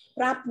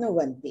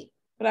प्राप्नुवन्ति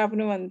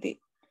प्राप्नुवन्ति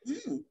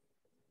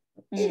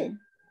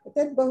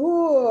तत् बहु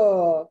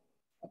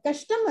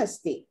कष्टम्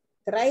अस्ति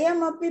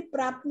त्रयमपि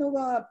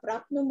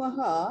प्राप्नुमः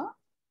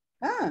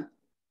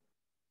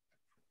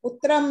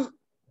पुत्रं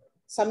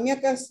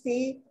सम्यक् अस्ति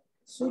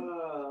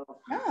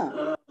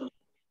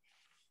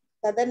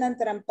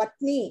तदनन्तरं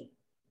पत्नी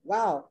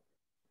वाव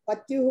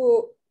पत्युः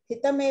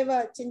हितमेव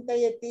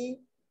चिन्तयति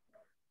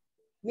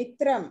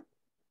मित्रं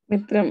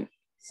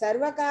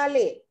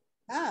सर्वकाले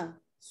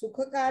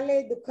सुखकाले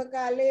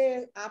दुःखकाले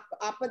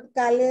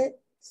आपत्काले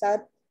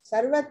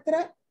सर्वत्र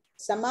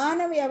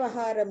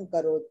समानव्यवहारं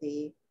करोति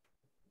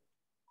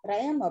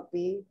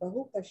त्रयमपि बहु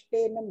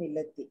कष्टेन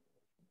मिलति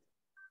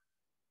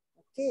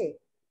ओके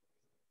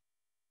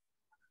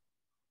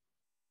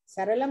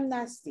सरलं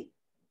नास्ति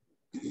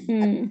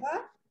अथवा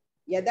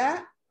यदा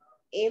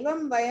एवं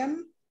वयं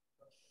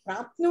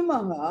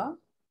प्राप्नुमः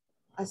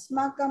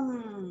अस्माकं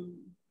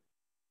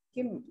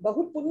किं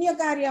बहु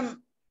पुण्यकार्यं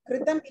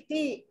कृतम्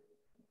इति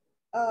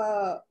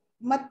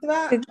मत्वा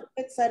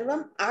तत्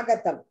सर्वम्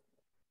आगतम्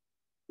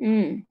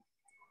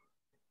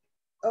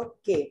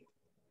ओके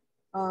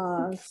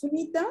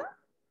सुनीता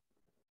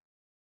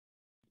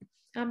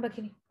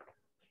भगिनी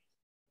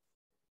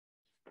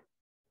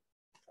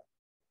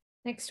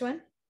नेक्स्ट वन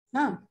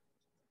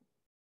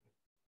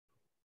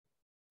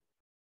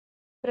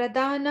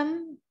प्रधानं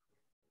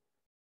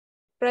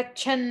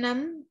प्रच्छन्नं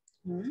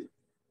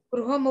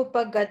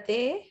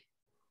गृहमुपगते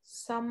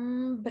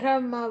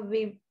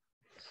संभ्रमविधिः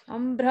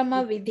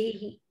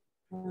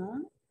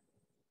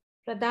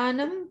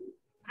प्रधानं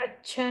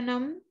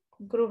प्रच्छन्नं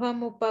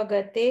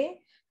गृहमुपगते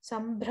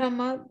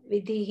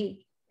संभ्रमविधिः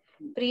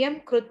प्रियं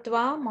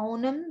कृत्वा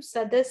मौनं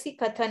सदसि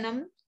कथनं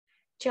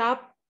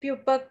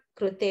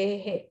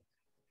चाप्युपकृतेः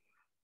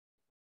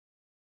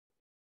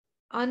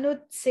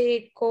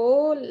अनुत्सेको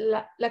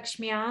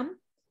लक्ष्म्यां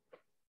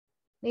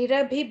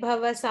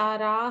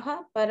निरभिभवसाराः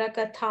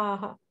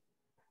परकथाः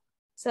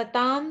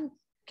सतां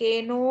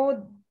केनोदिष्टं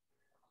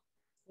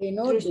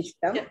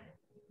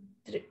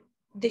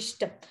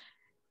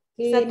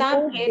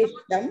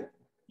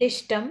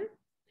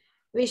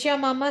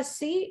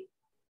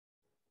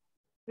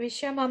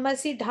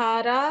विषममसि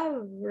धारा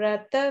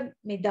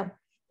व्रतमिदम्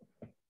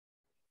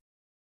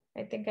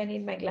I think I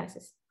need my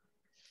glasses.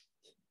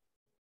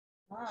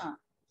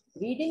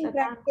 Reading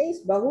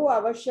practice बहु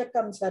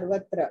आवश्यकं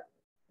सर्वत्र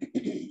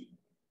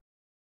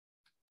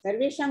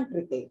सर्वेषां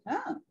कृते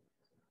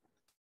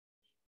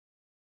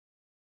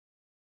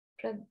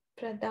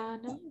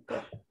प्रधानं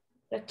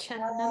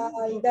प्रच्छन्नं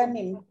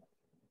इदानीम्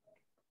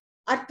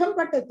अर्थं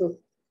पठतु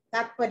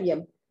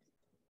तात्पर्यम्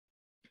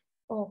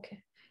Okay.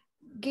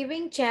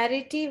 Giving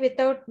charity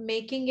without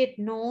making it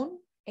known,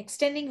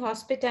 extending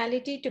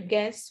hospitality to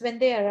guests when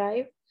they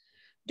arrive,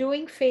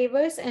 doing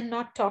favors and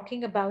not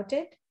talking about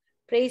it,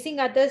 praising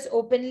others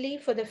openly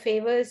for the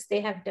favors they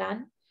have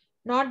done,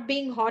 not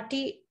being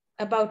haughty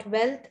about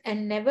wealth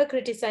and never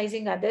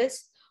criticizing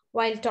others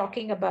while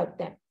talking about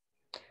them.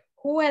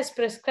 Who has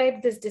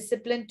prescribed this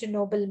discipline to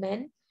noble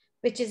men,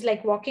 which is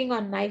like walking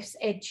on knife's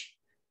edge?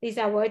 These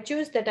are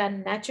virtues that are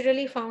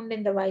naturally found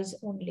in the wise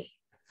only.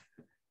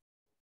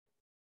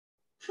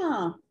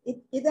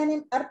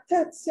 इदानीम्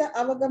अर्थस्य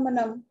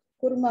अवगमनं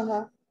कुर्मः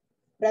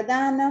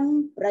प्रधानं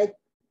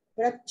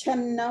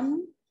प्रच्छन्नं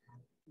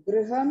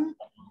गृहम्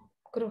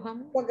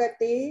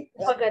उपगते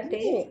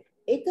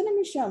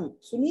एकनिमिषं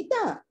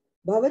सुनीता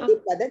भवती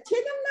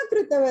पदच्छेदं न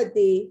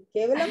कृतवती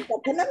केवलं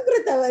कथनं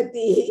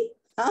कृतवती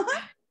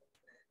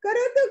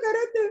करोतु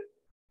करोतु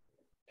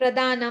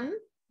प्रधानं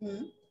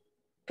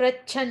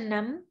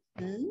प्रच्छन्नं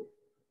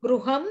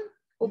गृहम्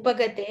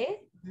उपगते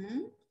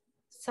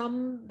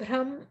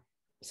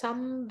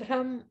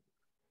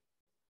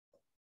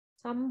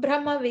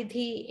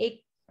संभ्रमविधि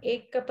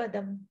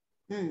एकपदं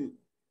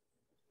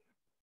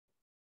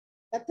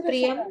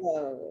प्रियं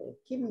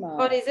किम्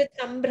or is it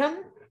संभ्रम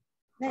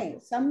नहीं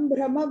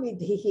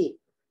संभ्रमविधिः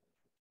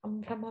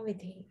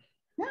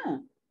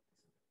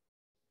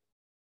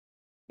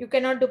you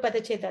cannot do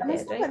padacheda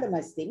there right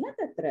पदमस्ति न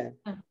तत्र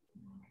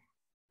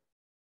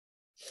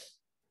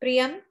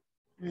प्रियं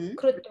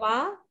कृत्वा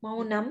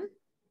मौनं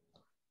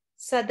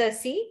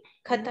सदसि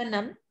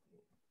कथनं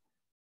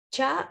च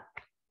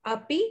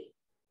अपि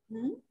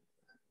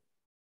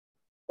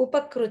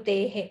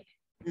उपकृतेः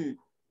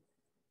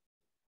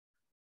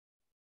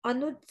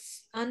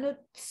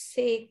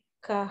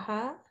अनुत्सेकः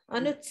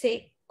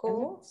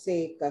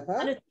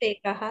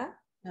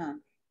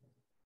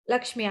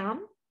लक्ष्म्यां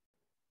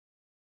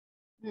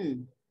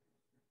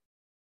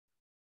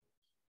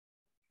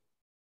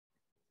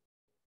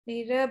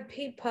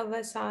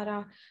निरभिभवसारा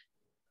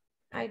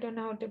I don't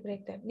know how to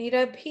break that.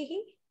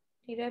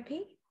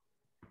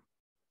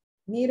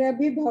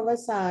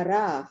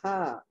 निरभिभवसाराः.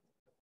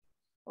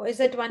 Oh, is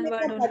it one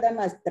word?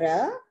 पदमस्त्र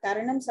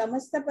कारणं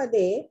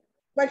समस्तपदे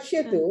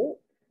पश्यतु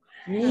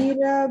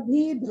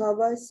निरभिभवसाराः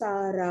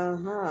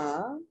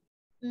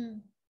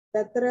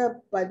तत्र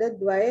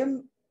पदद्वयं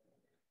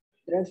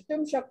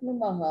द्रष्टुं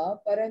शक्नुमः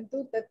परन्तु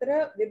तत्र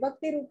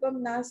विभक्तिरूपं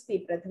नास्ति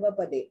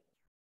प्रथमपदे.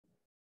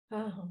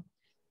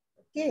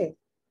 ओके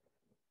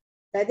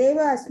तदेव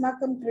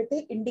अस्माकं कृते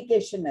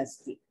इंडिकेशन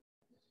अस्ति.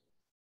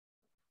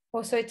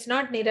 Oh, so it's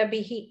not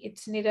nirabhihi,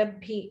 it's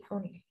nirabhi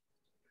only.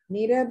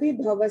 Nirabhi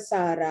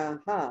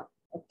bhavasaraha.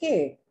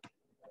 Okay.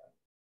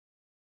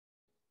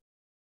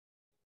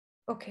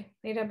 Okay,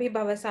 nirabhi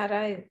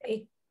bhavasara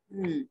is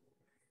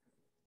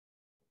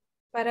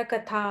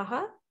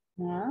parakathaha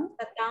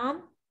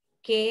tatam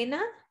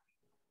kena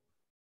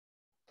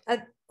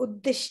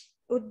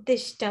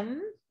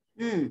uddishtam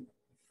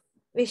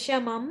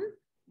vishamam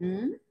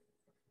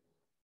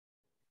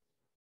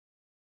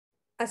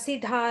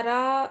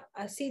asidhara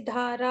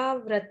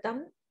vratam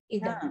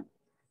idam.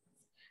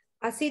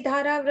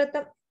 Asidhara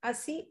vratam,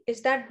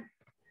 is that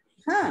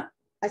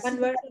one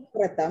word?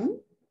 Vratam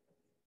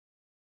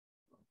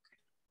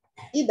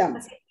idam.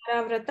 Asidhara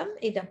vratam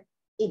idam.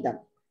 Idam.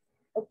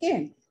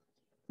 Okay.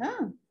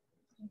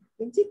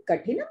 किंचित्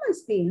कठिनम्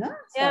अस्ति.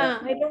 Yeah,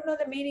 I don't know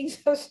the meanings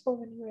of so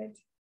many words.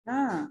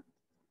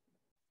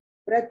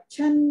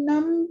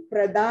 प्रच्छन्नं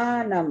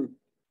प्रदानम्.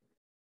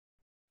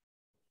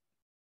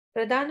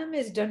 Pradhanam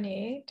is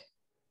donate.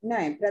 No,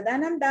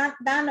 प्रदानं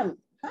दानं.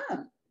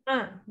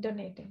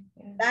 Donating.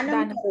 Yeah.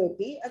 दानं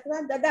करोति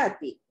अथवा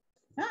ददाति.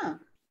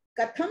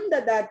 कथं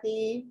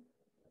ददाति?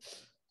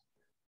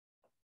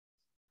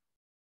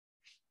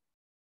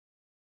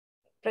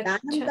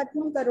 दानं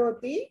कथं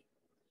करोति?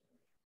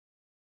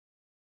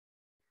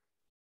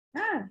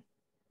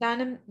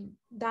 दानं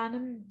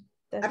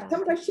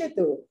अर्थं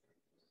पश्यतु.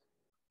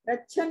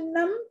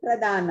 प्रच्छन्नं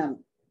प्रदानं.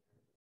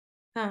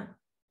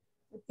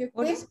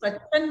 What is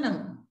prachannam?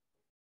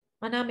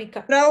 Anamika.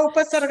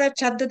 Upasarga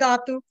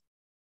chaddhatu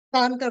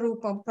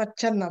kantarupam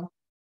prachannam.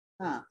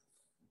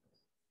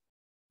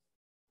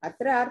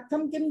 अत्र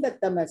अर्थं किं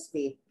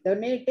दत्तमस्ति?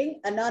 Donating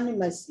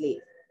anonymously.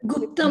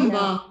 गुप्तं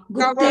वा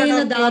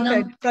गुप्तेन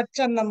दानं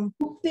प्रच्छन्नं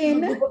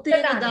गुप्तेन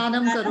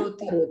दानं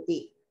करोति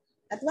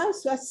अथवा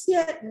स्वस्य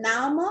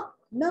नाम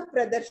न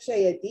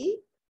प्रदर्शयति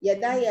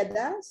यदा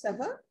यदा सः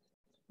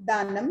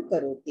दानं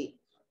करोति.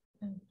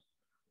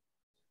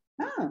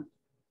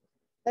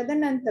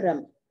 तदनन्तरं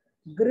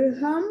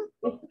गृहम्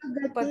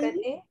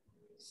उपगते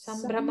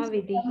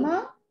संभ्रमविधिः.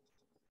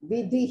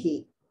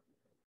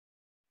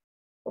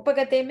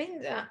 Upagate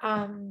means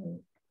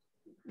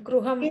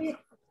gruham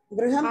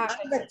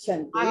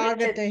आगच्छन्ति.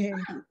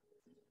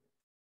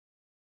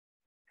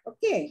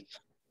 ओके.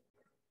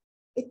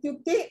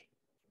 इत्युक्ते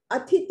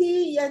अतिथि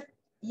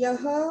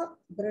यः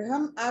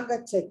गृहम्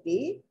आगच्छति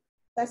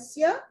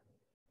तस्य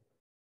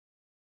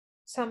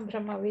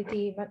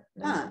संभ्रमविधि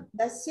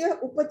तस्य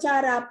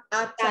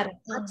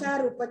आचार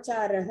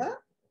उपचारः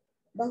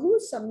बहु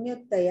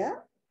सम्यक्तया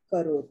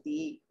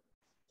करोति.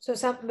 So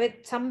with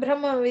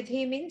Sambrahma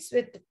Vidhi means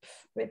with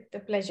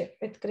pleasure,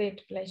 with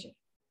great pleasure.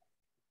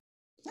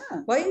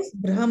 Why is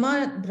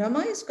Brahma? Brahma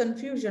is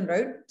confusion,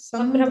 right?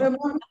 Sambrahma.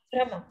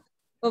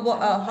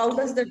 How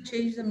does that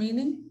change the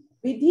meaning?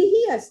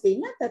 Vidhi asti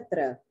na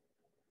tatra.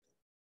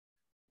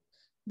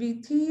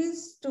 Vidhi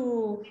is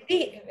to...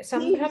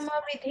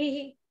 Sambrahma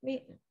Vidhi.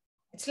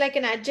 It's like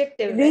an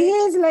adjective.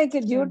 Vidhi is like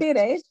a duty,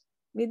 right?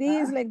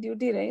 Vidhi is like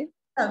duty, right?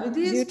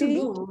 Vidhi is to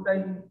do.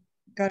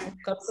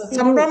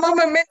 Sambramam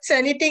means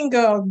anything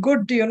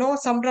good, you know.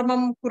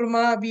 Sambramam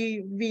kurma,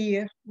 we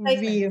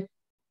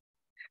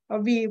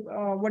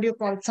what do you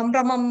call it?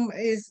 Sambramam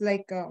is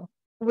like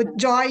with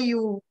joy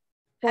you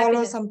follow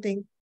happiness.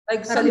 Something.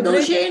 Like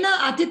सन्तोषेण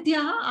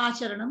अतिथ्यः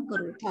आचरणं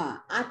करोति.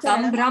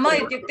 सम्भ्रम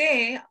इत्युक्ते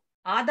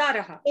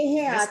आधारः.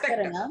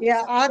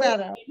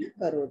 आधारः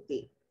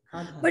करोति.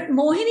 But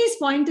Mohini's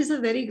point is a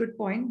very good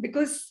point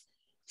because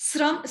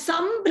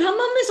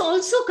Sambramam is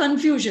also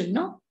confusion,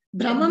 no?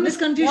 Brahmam is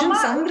confusion.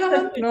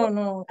 Sambramam.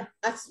 No.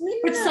 But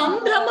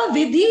Sambrahma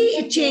Vidhi,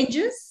 it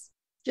changes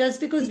just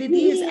because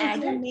Vidhi is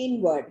added. The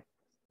main word.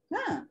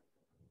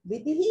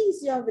 Vidhi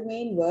is the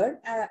main word.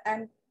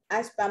 And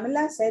as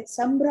Pamela said,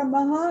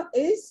 Sambramaha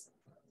is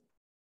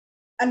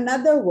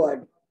another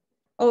word.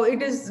 Oh,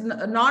 it is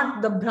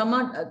not the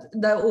Brahma,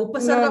 the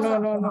Upasarga.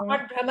 No.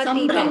 Not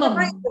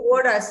Sambraham is the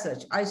word as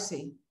such, I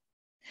see.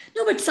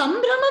 No, but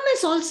Sambraham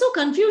is also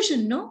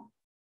confusion, no?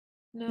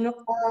 No.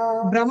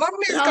 Brahman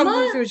is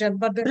confusion,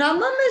 but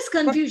Brahman is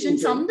confusion.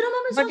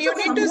 Sambraham is but also you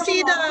need to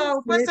see the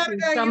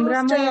Upasarga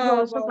Sambrahma used is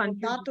also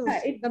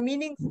confusion. the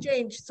meanings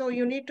change. So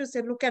you need to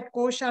look at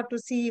Kosha to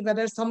see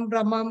whether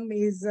Sambraham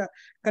is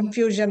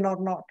confusion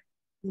or not.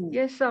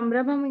 Yes,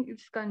 Sambraham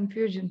is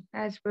confusion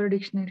as per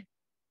dictionary.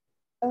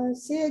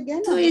 Say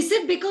again. So is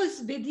it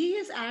because Vidhi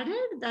is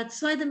added?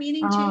 That's why the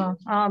meaning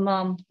changed?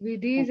 Ma'am.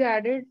 Vidhi is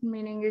added,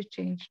 meaning is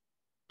changed.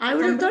 I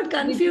would have thought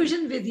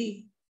confusion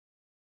Vidhi.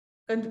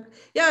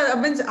 Yeah,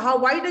 means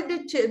why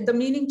did the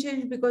meaning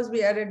change? Because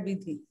we added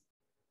Vidhi.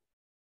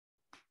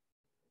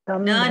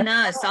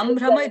 न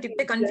सम्भ्रम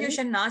इत्युक्ते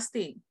confusion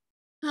नास्ति.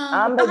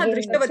 अतः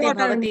दृष्टवती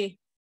भवती.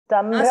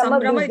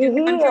 सम्भ्रम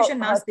इत्युक्ते confusion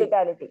नास्ति.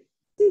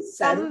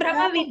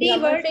 Sambrahma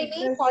Vidhi word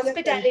means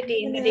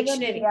hospitality in the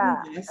dictionary.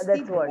 Yeah,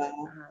 that's what.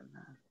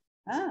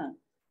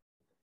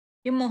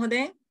 किं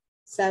महोदय?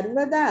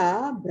 सर्वदा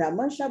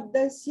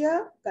भ्रमशब्दस्य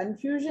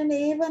कन्फ्यूजन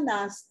एव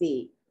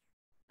नास्ति.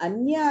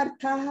 अन्य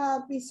अर्थाः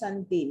अपि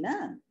सन्ति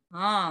न.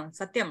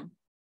 Satyam.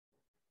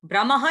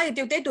 Brahmaha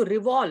ityukte to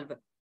revolve.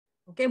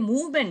 Okay,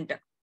 movement.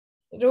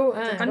 So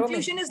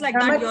confusion is like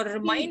that. Your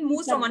mind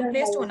moves from one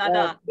place to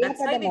another. That's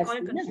why we call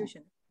it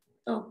confusion.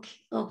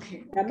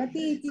 Okay.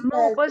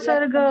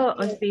 Upasarga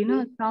asti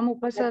na. Sam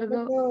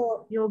upasarga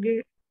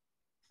yogi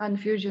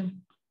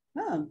confusion.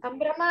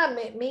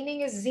 Sambrama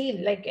meaning is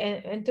zeal, like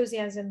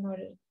enthusiasm or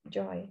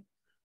joy.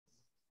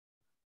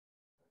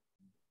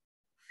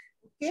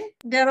 Okay.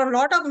 There are a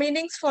lot of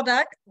meanings for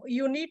that.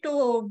 You need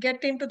to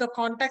get into the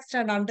context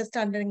and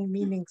understanding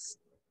meanings.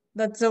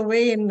 That's the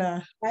way in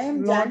a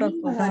lot of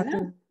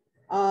that.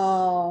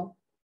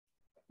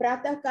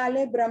 Pratah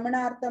kale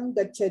brahmanartham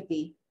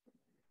gacchati.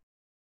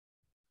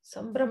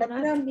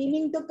 Tatra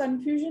meaning to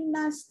confusion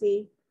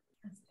nasti.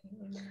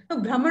 No,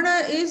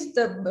 Brahmana is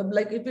the,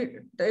 like, if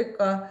you take,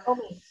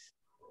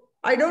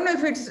 I don't know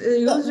if it's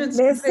used in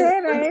they say,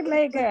 right,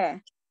 like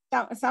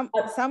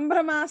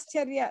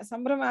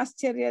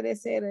Sambramascharya, they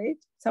say, right?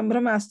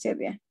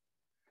 Sambramascharya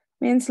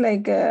means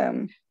like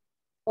Bahu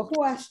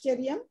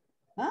Ashcharyam.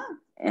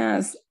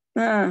 Yes.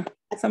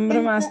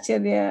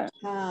 Sambramascharya.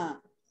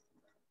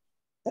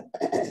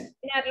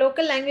 In our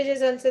local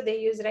languages also they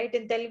use, right?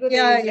 In Telugu they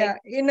use,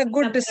 like, in a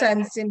good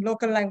sense in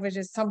local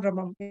languages,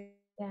 Sambramam.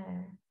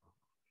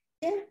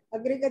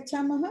 Agre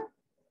gacchamaha.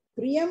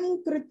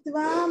 Priyam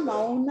kritva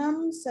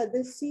maunam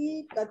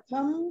sadasi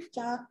katham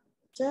cha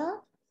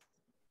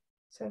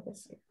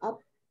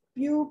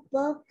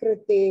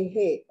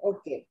apyupakritehe.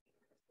 Okay.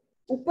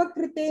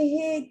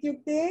 Upakritehe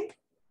ityukte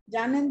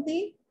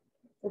jananti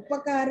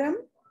upakaram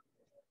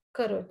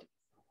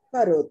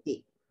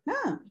karoti.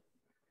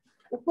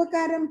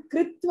 Upakaram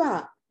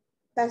kritva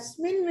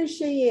tasmin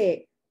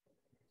vishaye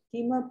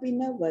kimapi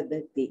na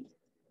vadati.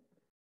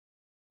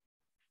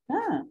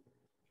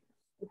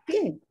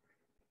 Okay.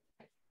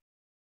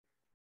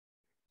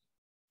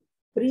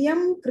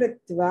 Priyam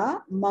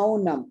kritva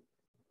maunam.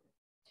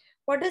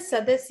 What does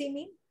sadasi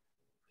mean?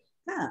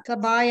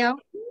 Sabhayam.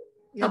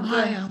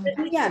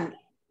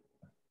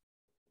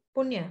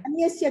 Punya.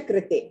 Anyasya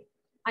krite.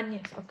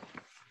 Okay.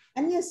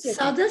 Anyasya.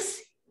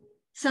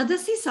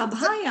 Sadasi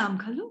sabhayam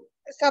khalu.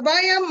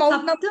 Sabhayam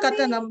maunam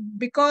katanam,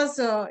 because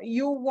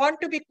you want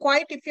to be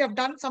quiet if you have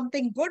done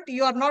something good.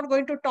 You are not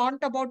going to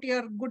taunt about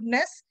your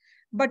goodness,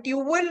 but you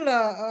will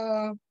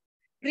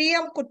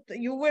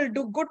you will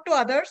do good to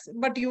others,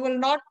 but you will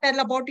not tell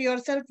about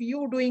yourself,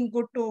 you doing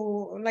good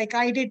to, like,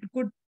 I did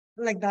good,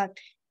 like that.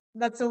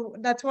 That's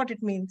what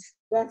it means.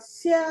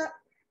 Svasya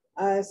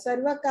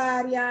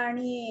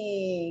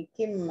sarvakaryani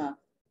kim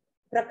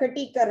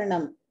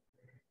prakatikaranam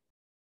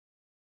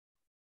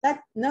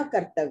tat na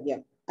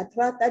kartavyam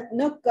athva tat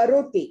na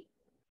karoti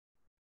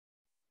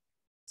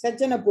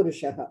sajjana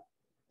purushaha.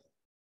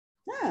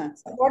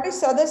 What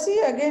is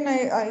sadasi? Again,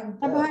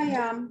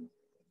 Sabhayam.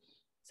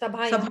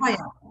 Sabhayam.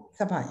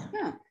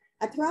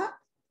 Athva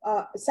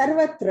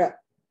sarvatra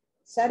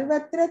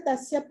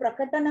tasya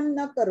prakatanam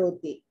na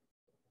karoti.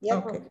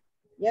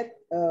 Yat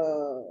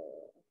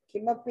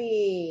kimapi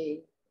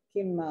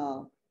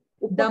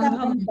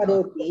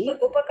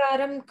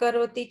upakaram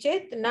karoti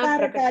chet na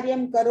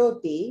karyam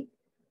karoti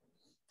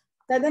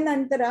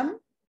tadanantaram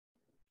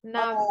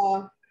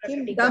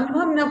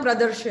dambham na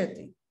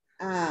pradarshati.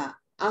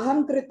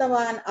 aham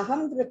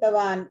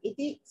kritavan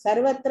iti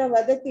sarvatra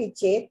vadati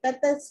chet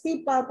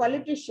tatasti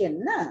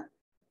politician na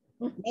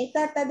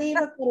neta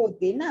tadeva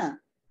karoti na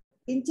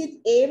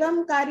kinchit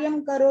evam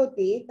karyam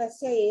karoti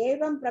tasya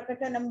evam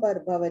prakatanam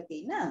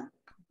bhavati na.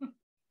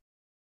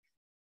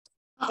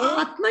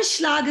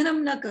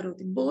 Atmashlaganam na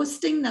karoti,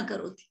 boasting na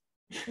karoti.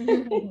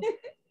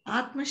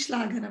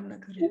 Atmashlaganam na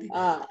karoti.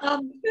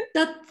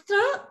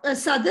 Tatra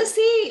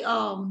sadasi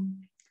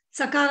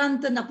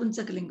sakaranta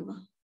napunsakalinga.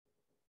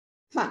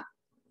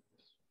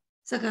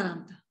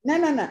 Sakaranta.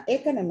 Na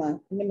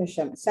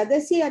ekam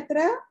sadasi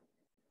atra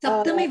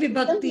saptami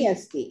vibhakti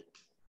asti.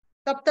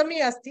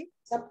 Saptami asti.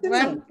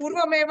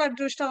 Purvameva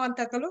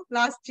drishtavanta khalu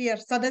last year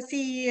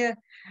sadasi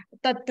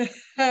tat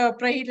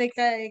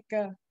prahilika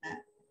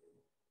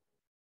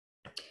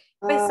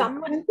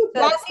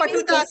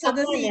Vakpatuta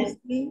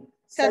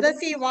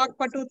sadasi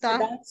Vakpatuta.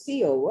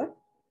 Sadasi over.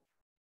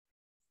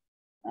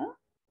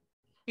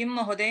 Kim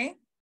mahode?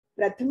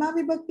 Prathama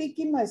vibhakti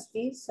kim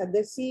asti?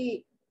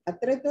 Sadasi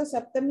atra to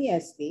saptami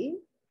asti.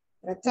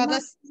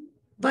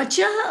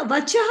 Vachah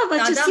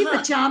vachasi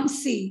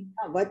vachamsi.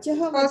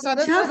 Vachah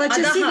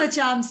vachasi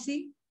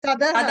vachamsi.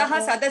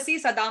 Tadaha sadasi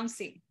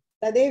sadamsi.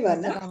 Tadeva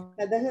na?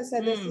 Tadaha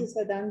sadasi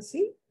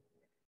sadamsi?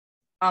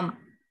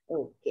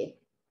 Okay.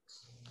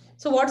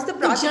 So what's the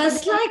process?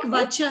 Just like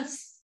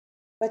vachas.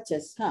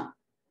 Vachas,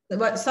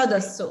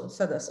 Sadas.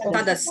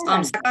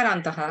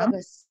 Sakarantaha.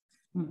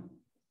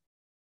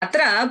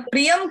 Atra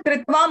priyam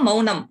kritva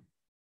maunam.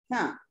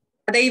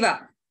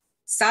 Tadaiva.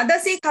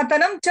 Sadasi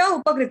khatanam cha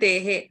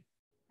upakritehe.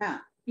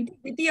 Iti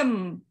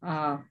ditiyam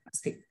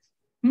asti.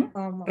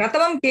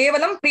 Pratavam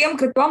kevalam priyam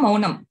kritva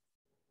maunam.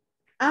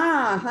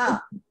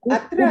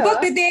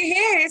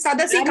 Upakritehe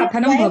sadasi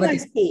kathanam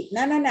bhavati.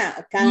 Na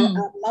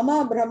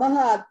mama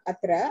brahmaha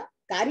atra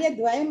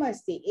karyadvayam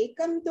asti.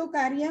 Ekam to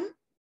karyam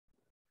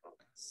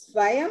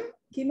स्वयं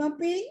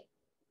किमपि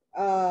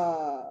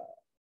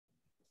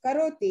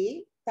करोति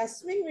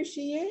तस्मिन्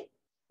विषये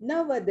न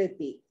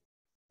वदति,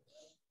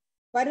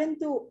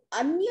 परन्तु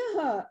अन्यः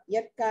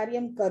यत्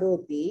कार्यं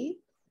करोति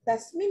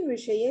तस्मिन्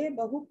विषये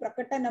बहु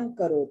प्रकटनं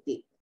करोति,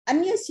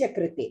 अन्यस्य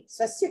कृते,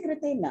 स्वस्य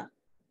कृते न।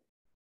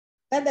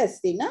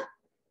 तदस्ति न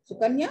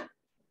सुकन्या?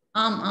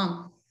 आम्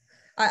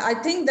I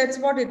think that's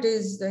what it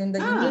is in the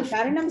English.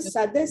 कारणं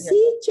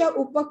सदसि च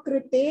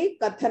उपकृते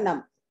कथनं,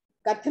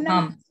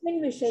 कथनं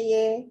कस्मिन्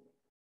विषये?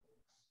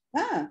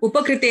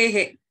 उपकृतेः,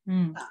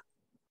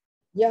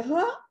 यः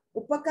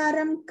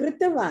उपकारं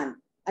कृतवान्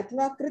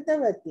अथवा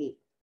कृतवती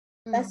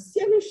तस्य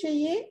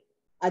विषये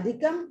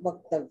अधिकं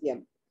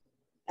वक्तव्यम्,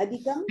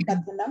 अधिकं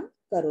कथनं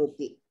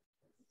करोति,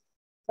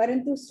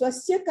 परन्तु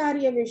स्वस्य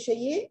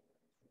कार्यविषये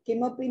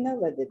किमपि न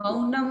वदति,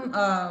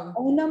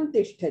 मौनं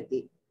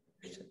तिष्ठति.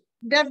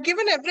 They have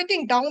given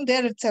everything down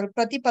there itself,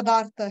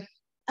 प्रतिपदार्थ.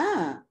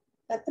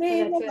 तत्र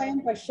एव वयं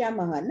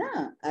पश्यामः न,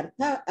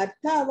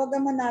 अर्थ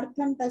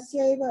अवगमनार्थं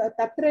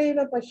तत्र एव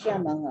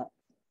पश्यामः.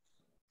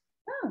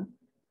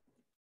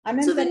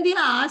 So when we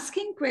are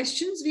asking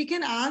questions, we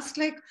can ask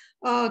like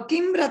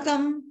kim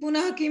vratam,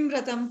 punah kim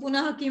vratam,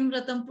 punah kim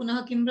vratam,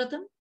 punah kim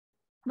vratam,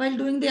 while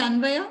doing the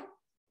anvaya.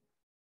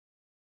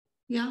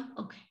 Yeah,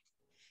 okay.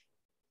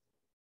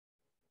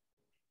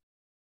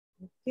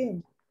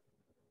 Okay.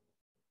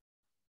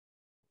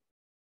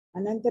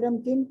 अनन्तरं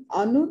किम्?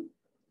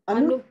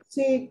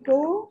 अनुत्सेको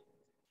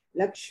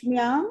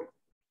लक्ष्म्यां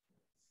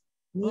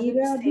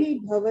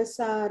नीरभिभवसाराः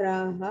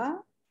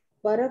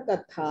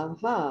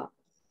परकथाः.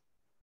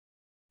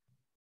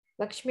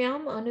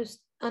 लक्ष्म्याम्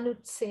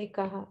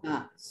अनुत्सेकः,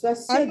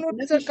 स्वस्य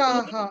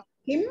अनुत्सकाः.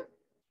 किम्?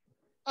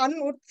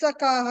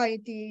 अनुत्सकाः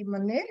इति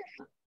मन्ये.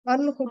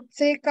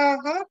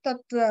 अनुत्सेकाः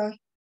तत्र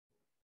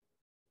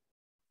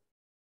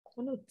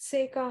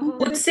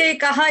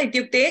उत्सेकः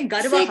इत्युक्ते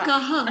गर्वः.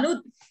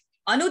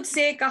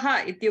 अनुत्सेकः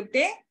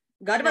इत्युक्ते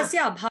गर्वस्य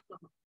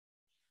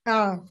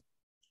अभावः,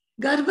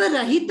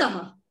 गर्वरहितः.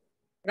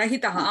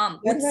 रहितः. आम्,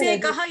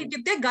 उत्सेकः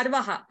इत्युक्ते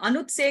गर्वः,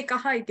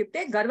 अनुत्सेकः इत्युक्ते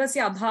गर्वस्य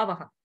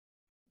अभावः.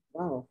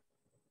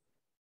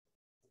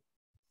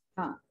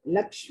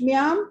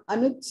 लक्ष्म्याम्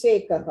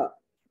अनुत्सेकः,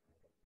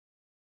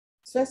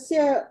 स्वस्य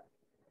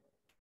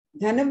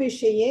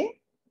धनविषये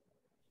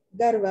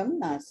गर्वं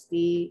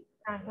नास्ति.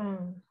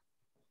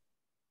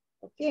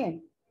 ओके.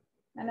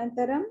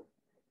 अनन्तरं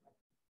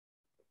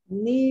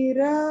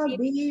नीरभिभवसाराः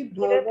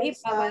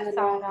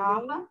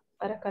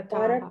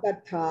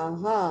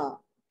परकथाः.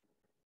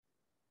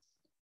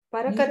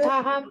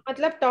 परकथाः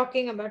मतलब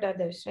talking about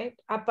others, right?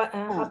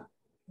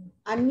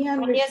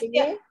 अन्यान्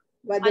विषये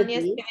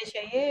वदति,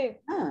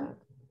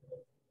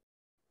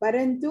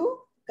 परन्तु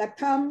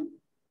कथं?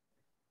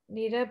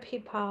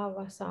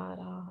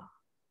 निरभिभावसाराः.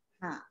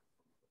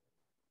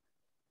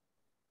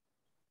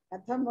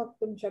 कथं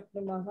वक्तुं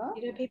शक्नुमः?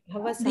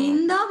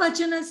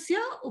 निन्दावचनस्य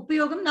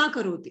उपयोगं न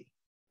करोति.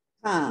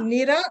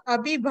 निर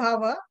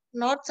अभिभाव,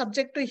 not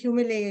subject to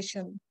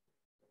humiliation.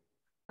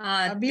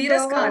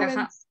 तिरस्कारः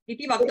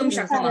इति वक्तुं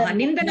शक्नुमः.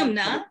 निन्दनं न,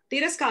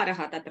 तिरस्कारः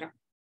तत्र.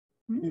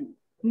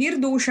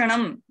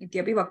 निर्दूषणम्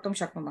इत्यपि वक्तुं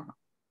शक्नुमः.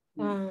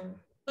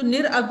 So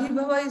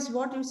nir-abhibhava is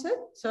what you said?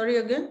 Sorry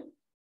again.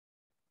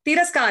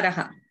 तिरस्कारः.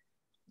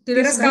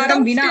 तिरस्कारं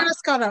विना.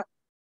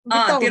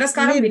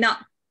 तिरस्कारं विना.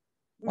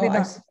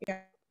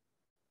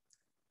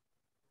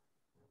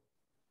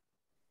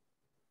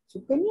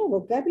 Sukanya,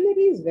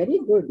 vocabulary is very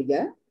good,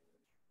 yeah?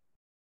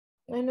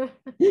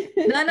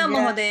 न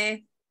महोदय,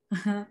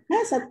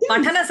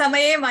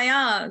 पठनसमये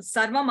मया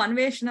सर्वम्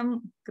अन्वेषणं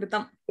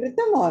कृतं.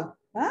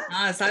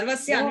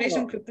 सर्वस्य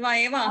अन्वेषणं कृत्वा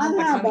एव अहं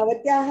पठामि.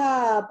 भवत्याः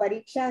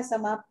परीक्षा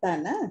समाप्ता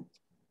न?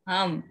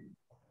 आम्.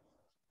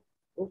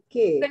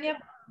 ओके.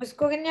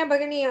 पुष्कन्या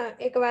भगिनी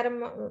एकवारं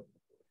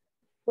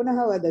पुनः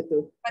वदतु.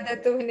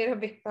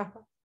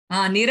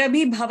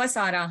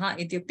 निरभिभवसाराः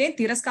इत्युक्ते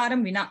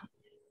तिरस्कारं विना.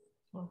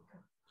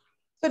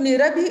 So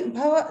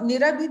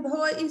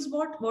nirabhibhava is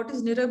what? What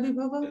is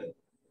nirabhibhava?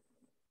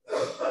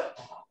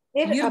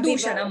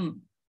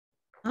 Nirdushanam.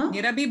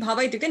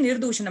 Nirabhibhava ityukte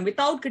nirdushanam,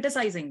 without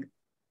criticizing.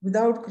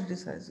 Without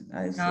criticizing,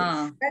 I see.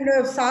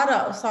 And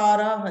Sara,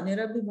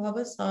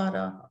 nirabhibhava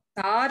Sara.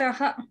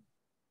 Saraha.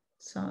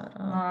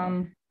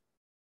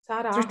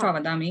 Srishtva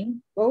vadami.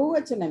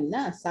 बहुवचनं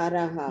न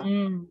साराः.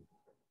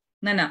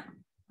 न.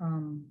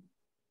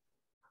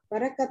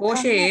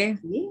 कोशे.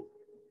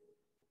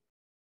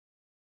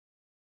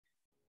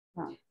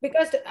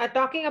 Because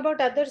talking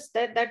about others,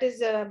 that is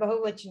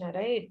bahuvachana,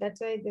 right? That's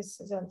why this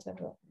is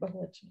also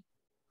bahuvachana.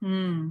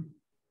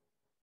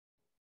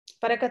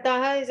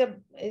 Parakataha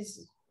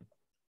is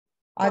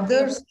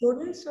other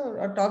students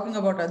or talking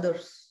about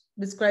others,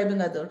 describing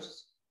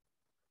others.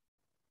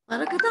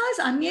 Parakataha is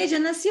anye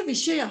janasya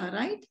vishayah,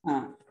 right?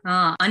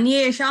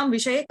 Anyesham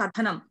vishaye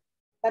kathanam.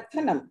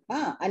 Kathanam.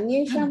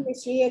 Anyesham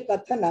vishaye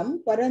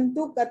kathanam,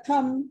 parantu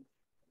katham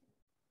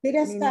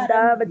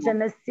tiraskaram.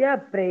 निन्दावचनस्य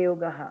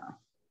प्रयोगः.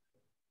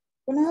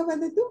 पुनः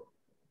वदतु.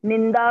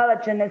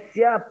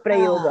 निन्दावचनस्य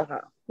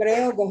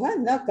प्रयोगः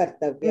न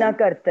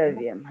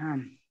कर्तव्यम्.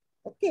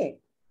 Okay.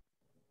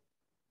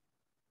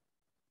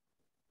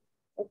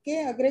 Okay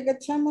अग्रे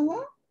गच्छामः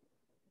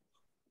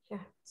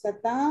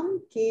सतां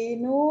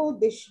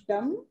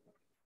केनोदिष्टं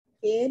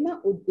केन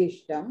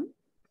उद्दिष्टं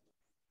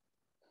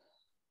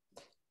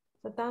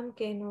सतां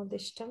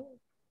केनोदिष्टं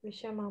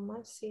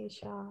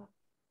विषममसीषा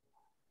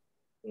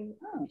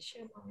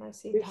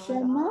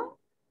विषममसीधारा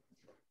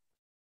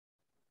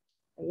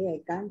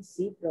I can't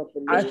see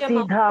properly.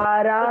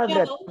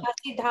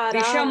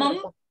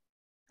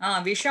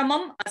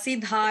 विषमम्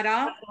असिधारा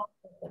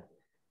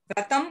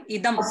व्रतम्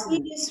इदम्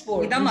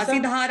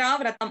असिधारा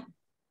व्रतम्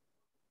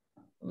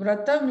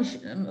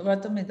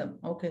व्रतम् इदम्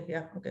ओके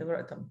या ओके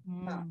व्रतम्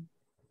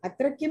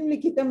अत्र किं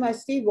लिखितम्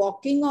अस्ति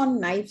walking on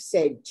knife's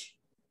edge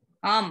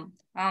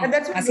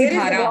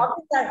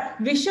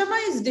Vishama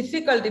is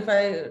difficult if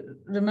I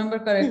remember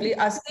correctly.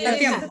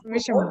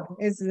 Vishama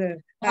is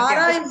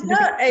Dhara is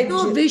the edge.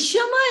 So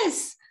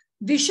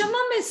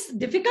Vishamam is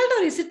difficult,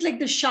 or is it like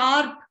the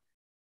sharp?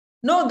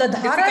 No, the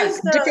dhara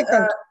is the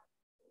difficult.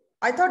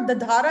 I thought the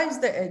dhara is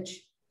the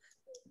edge.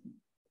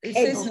 It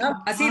says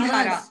not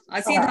Asidhara.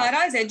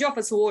 Asidhara is edge of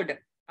a sword.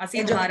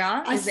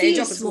 Asidhara is the edge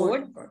of a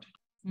sword.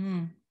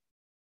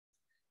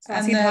 So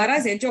Asidhara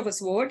is edge of a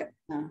sword.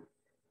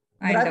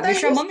 And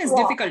Vishamam is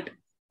difficult.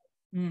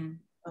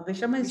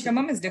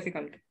 Vishamam is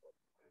difficult.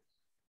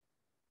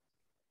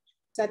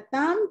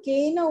 Satam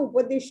kena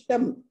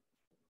upadishtam.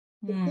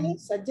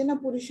 Sajjana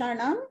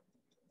purushanam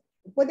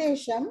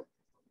upadesham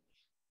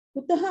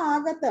kutaha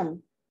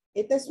agatam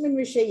etasmin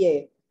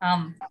vishaye.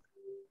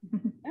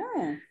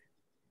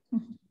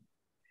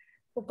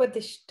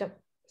 Upadishtam.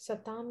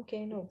 Satam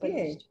kena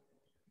upadishtam.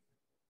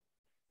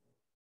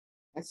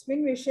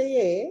 अस्मिन्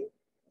विषये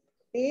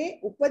ते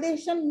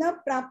उपदेशं न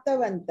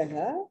प्राप्तवन्तः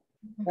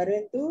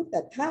परन्तु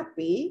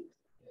तथापि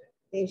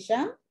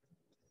तेषां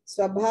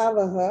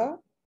स्वभावः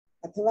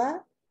अथवा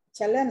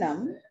चलनं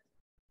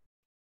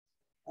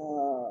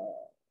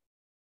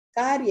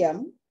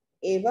कार्यम्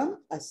एवम्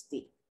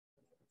अस्ति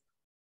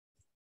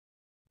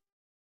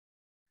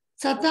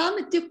सताम्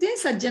इत्युक्ते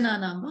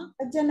सज्जनानां वा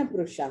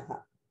सज्जनपुरुषाः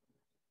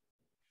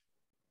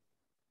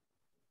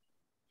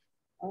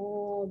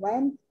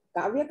वयं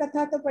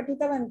काव्यकथा तो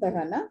पठितवन्तः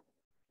न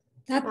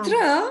तत्र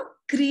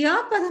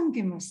क्रियापदं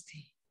किम्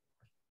अस्ति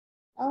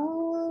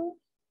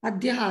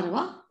अध्याहार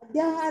वा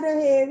अध्याहारः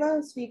एव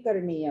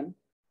स्वीकरणीयम्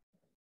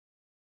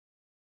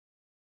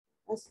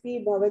अस्ति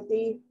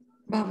भवति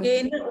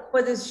केन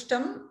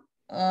उपदिष्टम्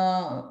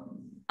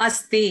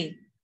अस्ति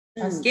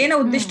केन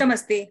उद्दिष्टम्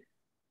अस्ति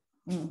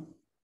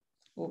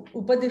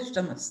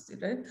Upadishtam asti,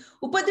 right?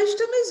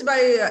 Upadishtam is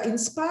by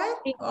inspire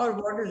or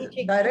what is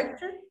it?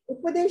 Directed?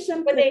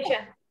 Upadesham.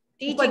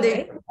 Teaching,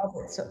 right?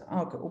 Okay, so,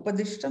 okay.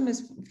 Upadishtam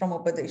is from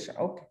Upadesha.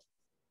 Okay.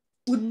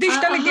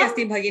 Uddishtam iti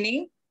asti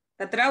bhagini.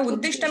 Tatra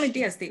uddishtam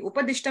iti asti.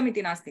 Upadishtam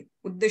iti nasti.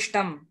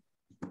 Uddishtam.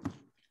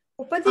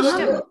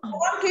 Upadishtam.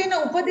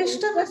 Kena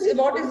upadishtam is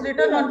what is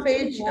written on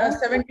page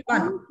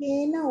 71.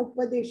 Kena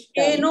upadishtam.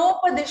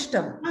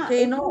 Kenopadishtam.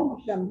 Keno.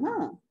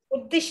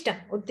 Uddishtam,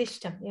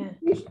 yeah.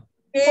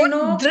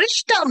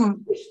 Uddishtam,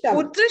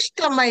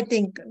 I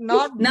think.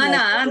 Not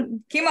na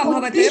kim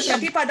abhavat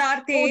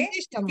pratipadaarte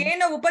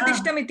kena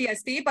upadishtam iti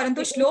asti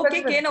parantu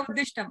shloke kena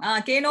uddishtam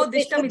kena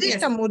uddishtam iti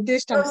asti.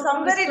 Uddishtam. So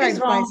somewhere it is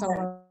wrong.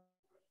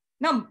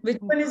 No,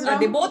 which one is wrong?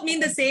 They both mean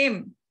the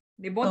same.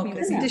 They both mean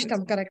the same.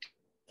 Uddishtam, correct.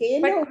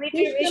 But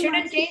we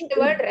shouldn't change the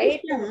word,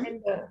 right?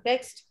 In the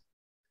text.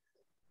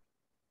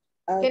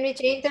 Can we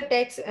change the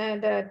text,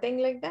 the thing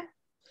like that?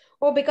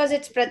 Oh, because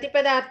it's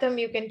pratipadartham,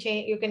 you can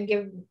change. You can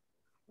give.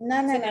 न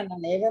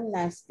एवं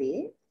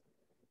नास्ति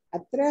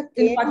अत्र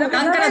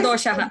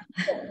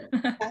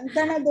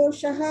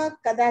टङ्कणदोषः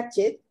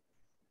कदाचित्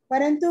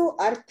परन्तु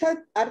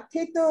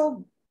अर्थे तु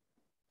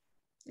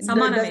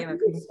समानमेव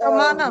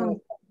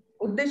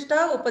उद्दिष्ट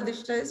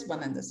उपदिष्ट is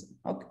one and the same.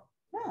 Okay.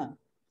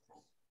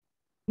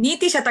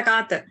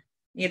 नीतिशतकात्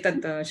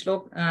एतत्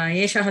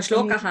एषः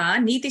श्लोकः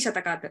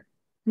नीतिशतकात्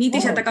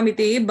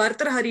नीतिशतकमिति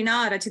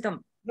भर्तृहरिणा रचितम्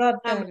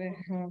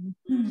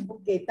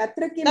ओके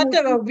तत्र किं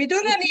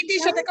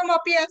विदुरनीतिशतकम्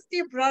अपि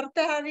अस्ति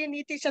भर्तृहरि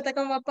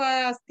नीतिशतकम् अपि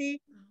अस्ति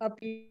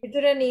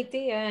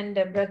विदुरनीति and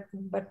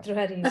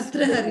Bhartrihari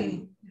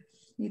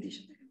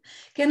नीतिशतकम्.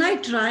 Can I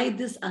try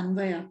this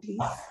Anvaya,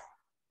 please?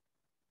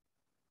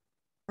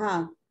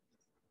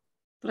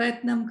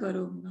 प्रयत्नं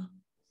करोमि.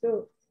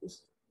 So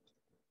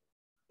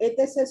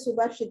एतस्य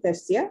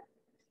सुभाषितस्य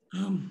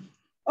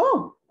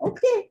oh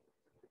okay.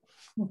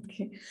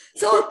 Okay.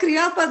 So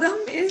Kriya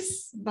Padam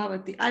is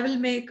Bhavati. I will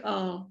make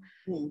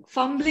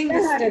fumbling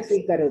mistakes.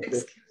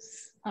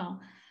 Excuse.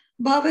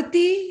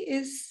 Bhavati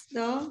is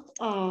the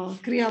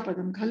Kriya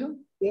Padam. Khalu?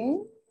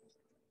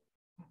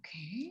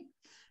 Okay.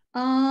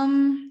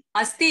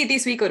 Asti iti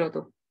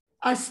swikarotu.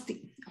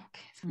 Asti.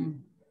 Okay.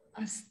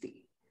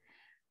 Asti.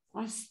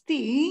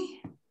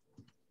 Asti.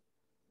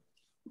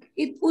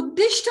 It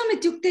uddishtam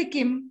ityukte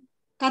kim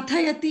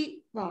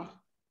kathayati va.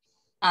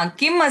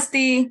 Kim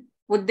asti?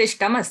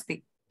 उद्दिष्टम अस्ति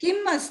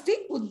किम अस्ति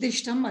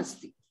उद्दिष्टम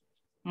अस्ति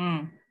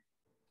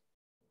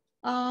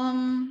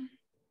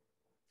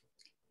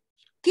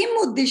किम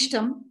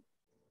उद्दिष्टम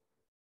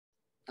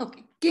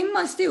okay किम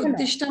अस्ति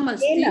उद्दिष्टम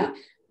अस्ति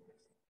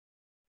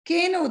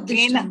केन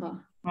उद्दिष्टं वा?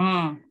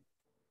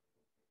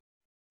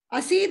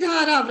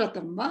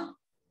 असीधाराव्रतं वा?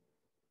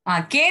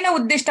 केन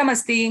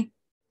उद्दिष्टमस्ति?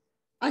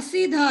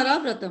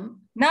 असीधाराव्रतं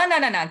न न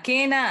न न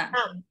केन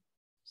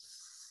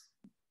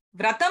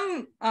व्रतं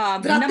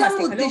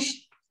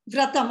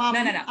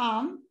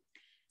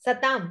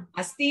सताम्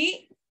अस्ति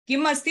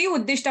किम् अस्ति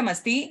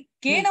उद्दिष्टमस्ति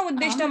केन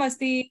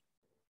उद्दिष्टमस्ति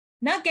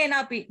न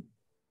केनापि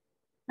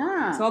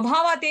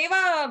स्वभावात् एव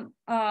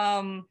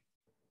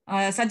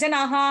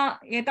सज्जनाः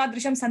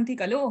एतादृशं सन्ति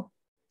खलु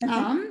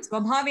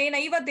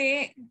स्वभावेनैव ते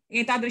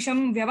एतादृशं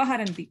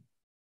व्यवहरन्ति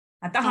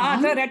अतः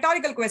अत्र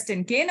रेटोरिकल क्वेश्चन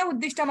केन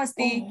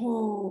उद्दिष्टमस्ति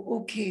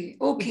ओके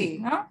ओके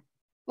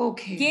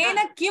ओके केन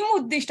किम्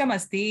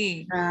उद्दिष्टमस्ति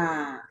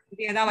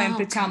इति यदा वयं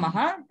पृच्छामः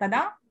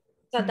तदा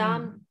सदां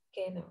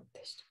केन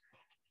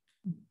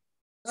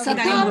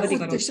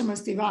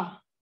उद्दिष्टमस्ति वा?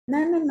 न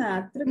न न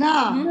अत्र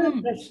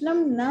प्रश्नं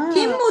न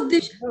किम्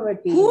उद्दिष्टं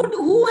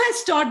who has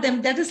taught them?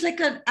 That is like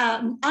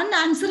an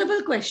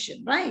unanswerable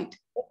question, right?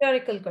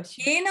 Rhetorical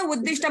question. Cane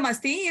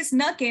उद्दिष्टमस्ति is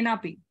न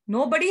केनापि.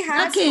 Nobody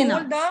has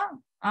told the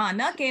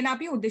न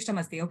केनापि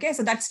उद्दिष्टमस्ति. Okay,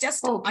 so that's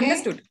just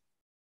understood.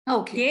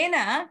 Okay. केन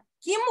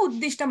किम्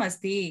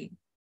उद्दिष्टमस्ति?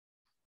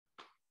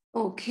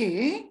 Okay.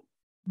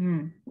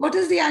 What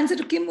is the answer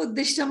to किम्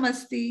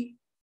उद्दिष्टमस्ति?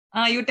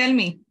 You tell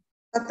me.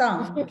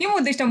 किम्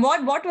उद्दिष्टं?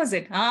 What was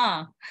it?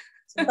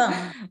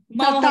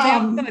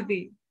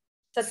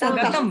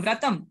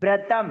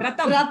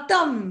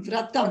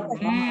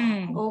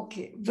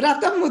 Okay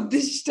व्रतम्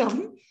उद्दिष्टं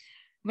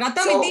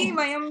व्रतम् इति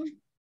वयं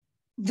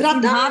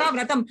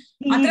व्रतम्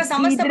अत्र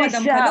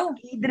समस्तपदं खलु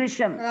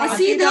कीदृशम्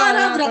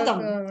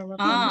असीधाराव्रतम्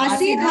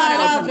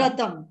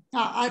असीधाराव्रतम्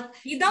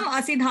इदम्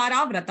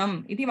असीधाराव्रतम्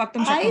इति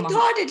वक्तुं शक्नुमः. I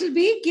thought it will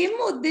be किम्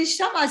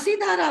उद्दिष्टम्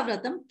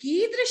असीधाराव्रतं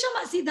कीदृशम्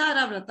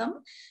असीधाराव्रतं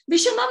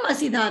विषमम्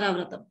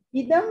असीधाराव्रतम्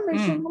इदं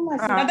विषमम्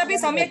तदपि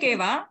सम्यक्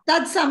एव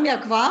तत्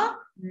सम्यक् वा?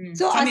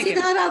 सो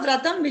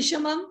असीधाराव्रतं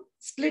विषमं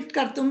स्प्लिट्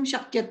कर्तुं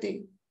शक्यते.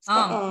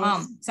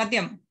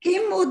 सत्यं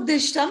किम्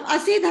उद्दिष्टम्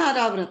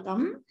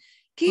असीधाराव्रतं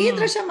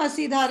कीदृशम्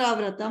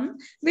असीधाराव्रतं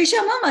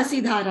विषमम्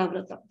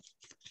असीधाराव्रतम्.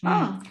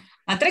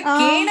 अत्र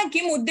केन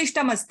किम्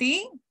उद्दिष्टमस्ति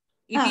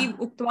इति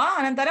उक्त्वा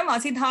अनन्तरम्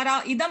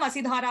इदम्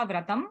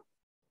असीधाराव्रतं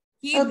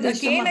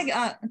केन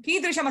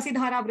कीदृशम्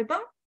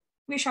असीधाराव्रतं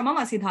विषमम्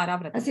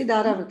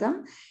असीधाराव्रतं.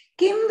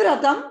 किं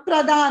व्रतं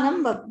प्रधानं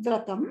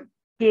व्रतं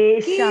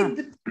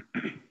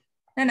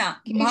न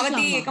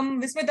भवती एकं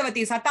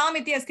विस्मृतवती सताम्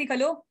इति अस्ति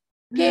खलु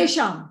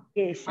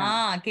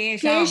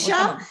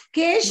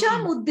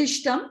केषाम्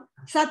उद्दिष्टं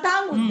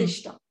सताम्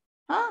उद्दिष्टं.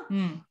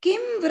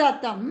 किं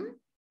व्रतं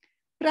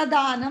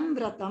प्रधानं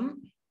व्रतं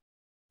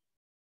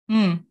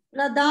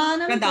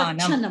प्रधानम्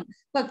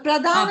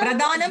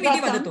इति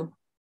वदतु.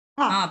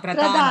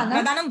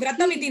 प्रधानं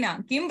व्रतम् इति न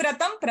किं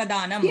व्रतं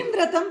प्रधानं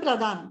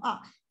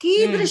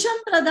कीदृशं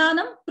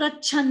प्रधानं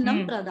प्रच्छन्नं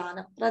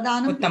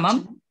प्रधानं उत्तमम्.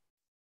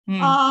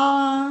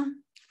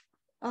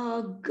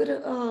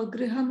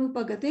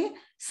 गृहमुपगते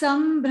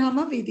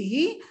सम्भ्रमविधिः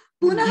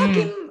पुनः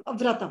किं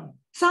व्रतं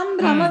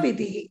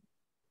सम्भ्रमविधिः.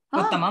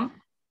 उत्तमम्.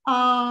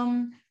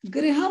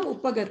 गृहम्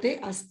उपगते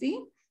अस्ति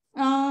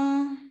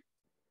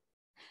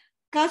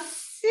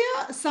कस्य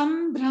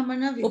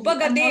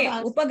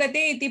सम्भ्रमणविधिः?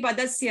 उपगते इति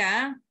पदस्य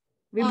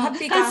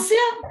विभक्ति कस्य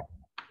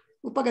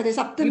उपगते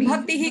सप्तमी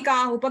विभक्तिः का?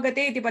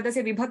 उपगते इति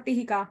पदस्य विभक्तिः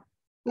का?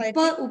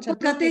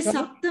 उपगते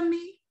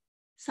सप्तमी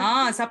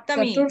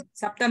सप्तमी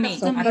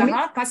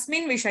अतः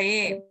कस्मिन् विषये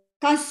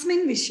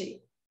कस्मिन्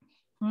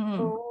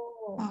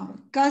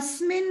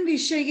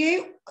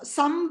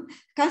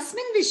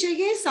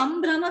विषये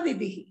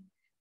सम्भ्रमविधिः.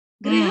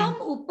 गृहम्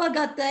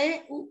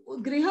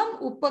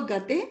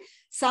उपगते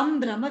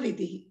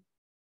सम्भ्रमविधिः.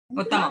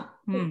 उत्तमम्.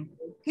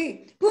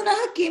 पुनः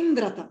किं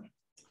व्रतं?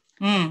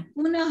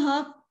 पुनः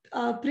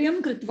प्रियं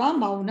कृत्वा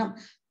मौनं.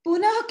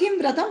 पुनः किं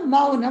व्रतं?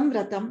 मौनं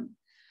व्रतं.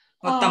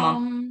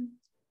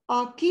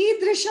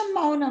 कीदृशं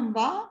मौनं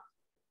वा?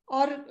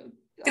 और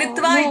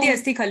कृत्वा इति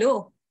अस्ति खलु.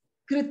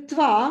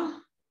 कृत्वा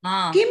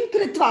किं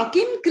कृत्वा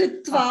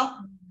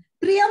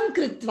प्रियं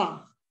कृत्वा.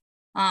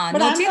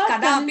 नो चेत्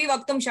कदापि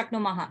वक्तुं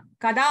शक्नुमः.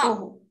 कदा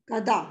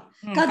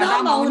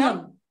मौनं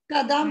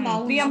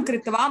प्रियं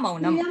कृत्वा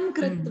मौनं.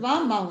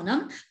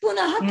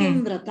 पुनः किं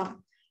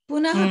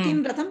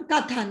व्रतं?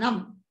 कथनम्.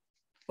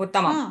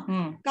 उत्तमम्.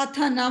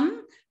 कथनं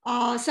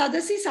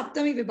सदसि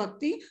सप्तमी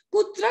विभक्ति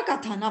कुत्र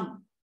कथनं?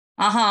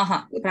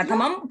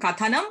 प्रथमं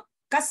कथनं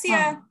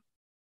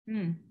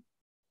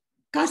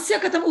कस्य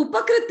कथम्?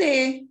 उपकृते.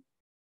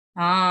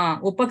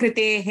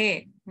 उपकृतेः.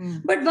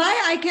 But why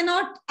I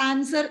cannot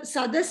answer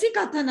sadasi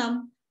kathanam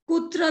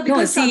kutra?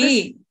 Because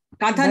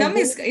kathanam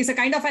is a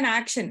kind of an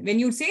action. When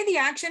you say the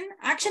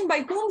action by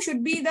whom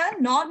should be the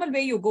normal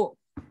way you go.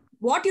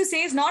 What you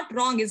say is not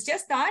wrong. It's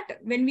just that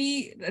when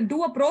we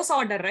do a prose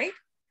order, right?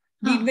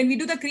 When we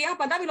do the kriya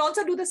pada, we'll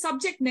also do the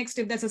subject next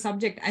if there's a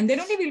subject, and then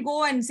only we'll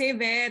go and say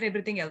where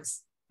everything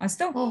else.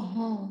 Astu?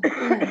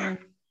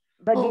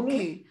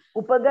 Bhagini,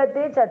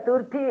 upagate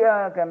chaturthi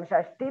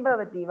shashti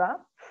bhavati va?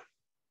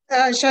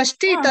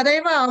 षष्ठी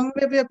तदेव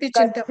अहमपि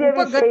चिन्ता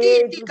उपगति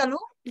इति खलु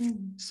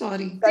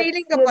Sorry.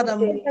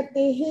 स्त्रीलिङ्गपदम्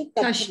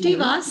षष्ठी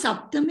वा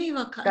सप्तमी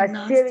वा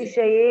कस्य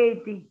विषये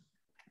इति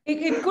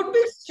It could be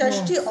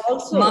Shashthi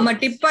also. मम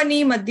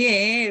टिप्पणी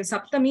मध्ये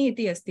सप्तमी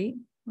इति अस्ति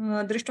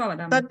दृष्ट्वा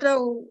वदामि तत्र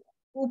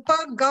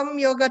उपगम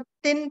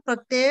योगतिन्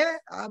प्रत्यये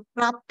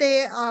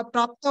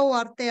प्राप्तौ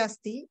अर्थे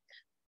अस्ति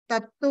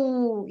तत्तु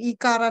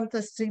ईकारान्त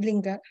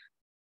स्त्रीलिङ्ग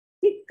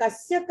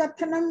कस्य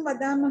कथनं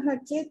वदामः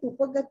चेत्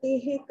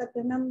उपगतेः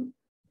कथनम्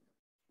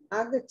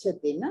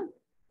आगच्छति न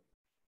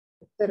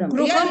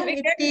गृहम्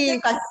इति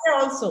कस्य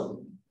also.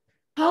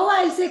 How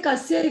I say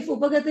kasya if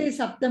upagate is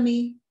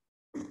saptami?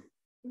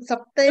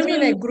 सप्तमी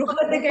नहीं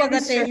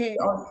उपगतेः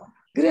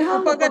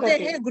Griham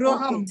उपगतेः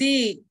गृहम्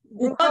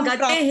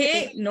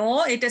upagatehe.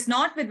 No, it is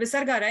not with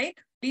visarga, right?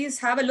 Please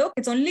have a look.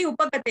 It's only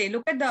upagate.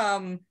 Look at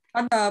the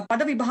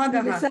pada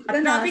vibhagah.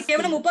 Atrapi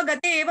kevalam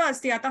upagate eva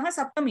asti. Atah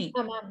saptami.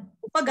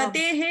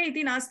 Upagatehe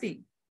iti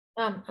nasti.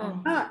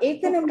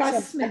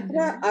 एकनिमिषम् अत्र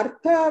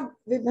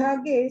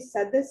अर्थविभागे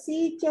सदसि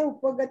च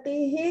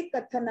उपगतेः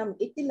कथनम्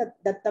इति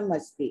दत्तम्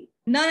अस्ति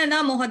न न न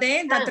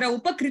महोदय तत्र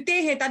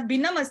उपकृतेः तद्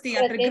भिन्नम् अस्ति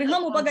अत्र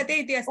गृहम् उपगते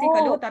इति अस्ति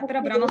खलु तत्र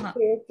भ्रमः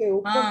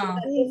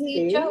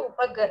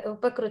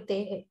उपगते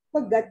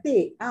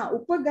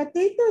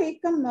उपगते तु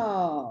एकं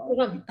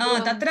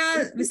तत्र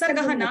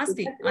विसर्गः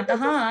नास्ति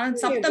अतः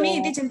सप्तमी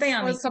इति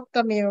चिन्तयामि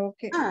सप्तमी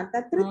ओके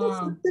तत्र तु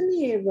सप्तमी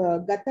एव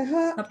गतः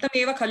सप्तमी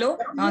एव खलु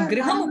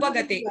गृहम्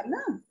उपगते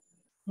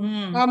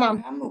आमां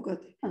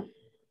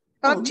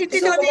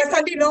चिन्तितवती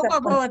सति लोपः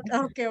अभवत्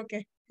ओके ओके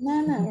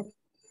न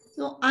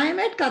So I am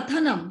at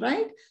kathanam,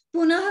 right?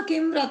 Punah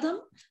kim vratam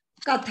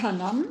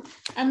kathanam,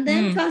 and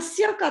then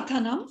kasya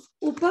kathanam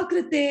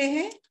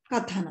upakritehe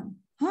kathanam.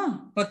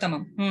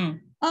 Uttamam.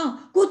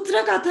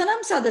 Kutra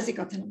kathanam sadasi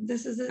kathanam.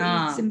 This is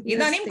a simple.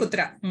 Idanim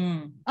kutra.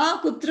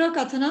 Kutra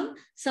kathanam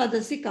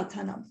sadasi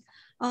kathanam.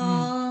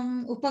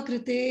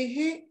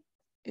 Upakritehe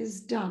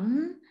is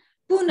done.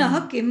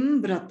 Punah kim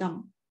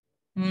vratam.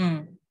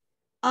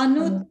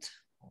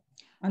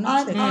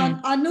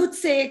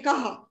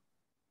 Anutsekah.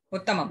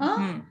 Uttamam.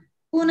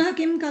 Punah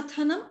kim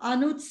kathanam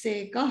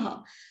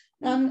anutsekah.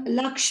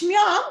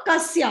 Lakshmyam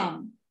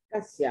kasyam.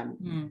 Kasyam.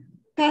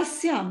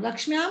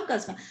 Lakshmyam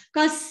kasyam.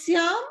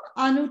 Kasyam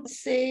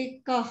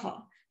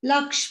anutsekah.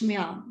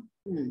 Lakshmyam.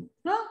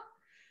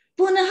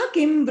 Punah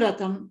kim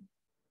vratam.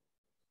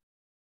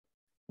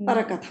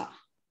 Parakatha.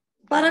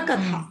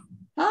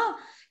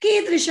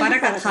 Kidrisham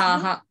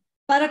parakatha.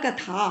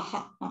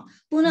 Parakathaah.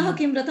 Punah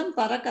kim vratam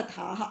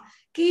parakathaah.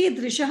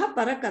 Kidrishah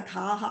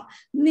parakathaah.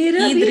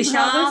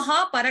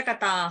 Kidrishaah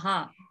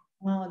parakathaah.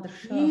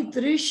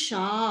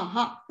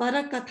 Kidrishaah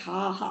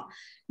parakathaah.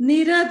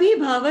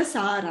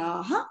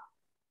 Nirabhibhavasaraah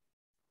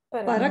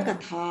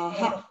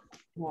parakathaah.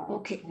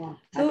 Okay.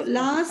 So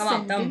last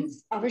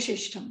sentence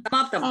avashishtam.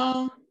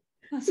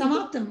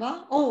 Samaptam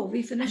va? Oh,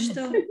 we finished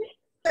the...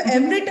 So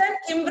every time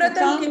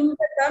kimbratam,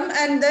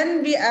 and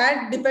then we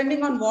add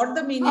depending on what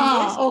the meaning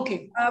is.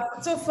 Okay.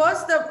 So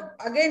first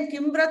again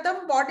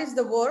kimbratam, what is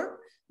the word?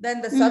 Then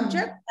the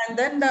subject, and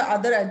then the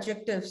other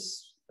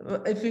adjectives.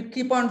 If you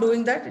keep on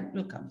doing that, it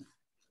will come.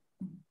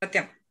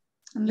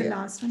 And the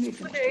last one we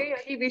finished.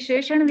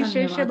 विशेषण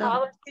विशेष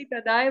भाव अस्ति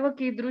तदा एव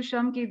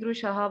कीदृशं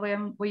कीदृशः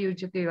वयं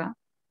उपयुज्यते वा?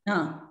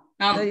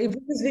 If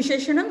it is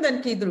visheshanam,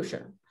 then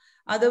kidrusha.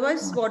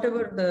 Otherwise,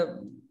 whatever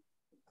the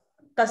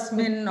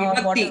kasmin or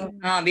whatever.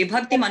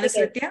 Vibhakti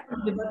manusritya.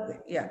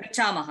 Yeah.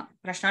 Prichamah.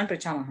 Prashnan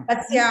prichamah.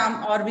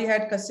 Kasyam, or we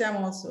had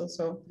kasyam also.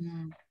 So.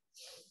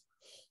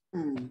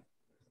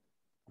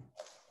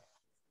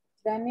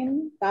 इदानीं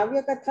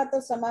काव्यकथा तु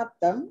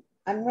समाप्तम्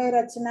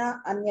अन्वयरचना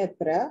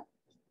अन्यत्र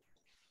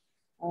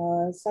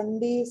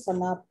सन्धि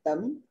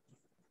समाप्तम्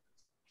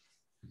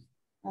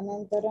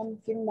अनन्तरं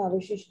किम्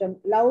अवशिष्टं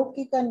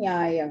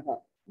लौकिकन्यायः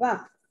वा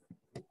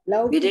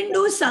We didn't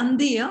do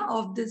sandhi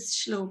of this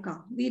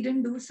shloka. We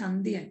didn't do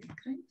sandhi, I think,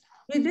 right?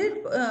 We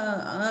did.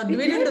 We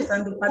didn't do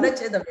sandhi.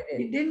 Padacheda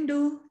we didn't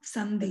do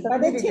sandhi.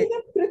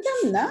 Padacheda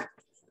kritam na.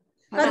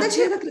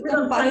 Padacheda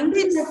kritam.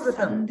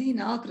 Sandhi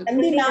na kritam.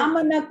 Sandhi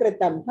nama na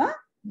kritam, ha?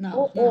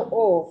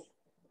 Oh.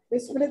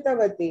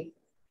 Vismritavati.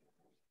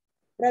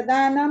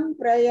 Pradhanam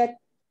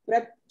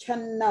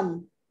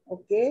prachannam.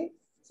 Okay.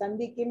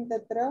 Sandhi kim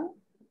tatra?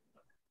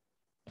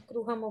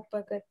 Gruham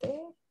upagate.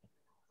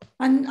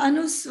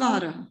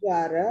 Anuswara.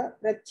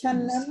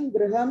 Prachannam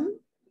gruham.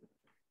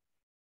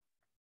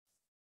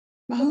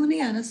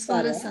 Bahuni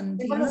anuswara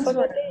sandhi.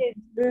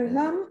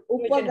 Gruham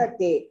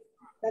upagate.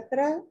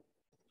 Tatra?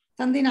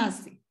 Sandhi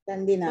nasti.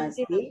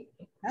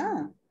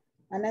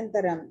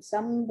 अनन्तरं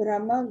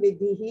संभ्रम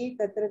विधिः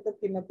तत्र तु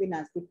किमपि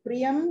नास्ति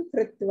प्रियं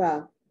कृत्वा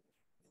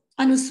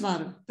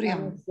अनुस्वार प्रियं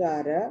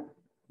अनुस्वार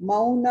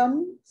मौनं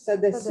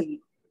सदसि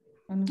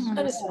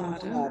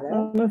अनुस्वार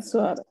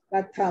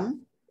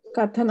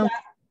कथनं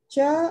च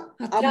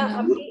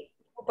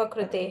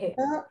उपकृतेः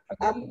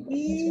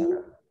अपि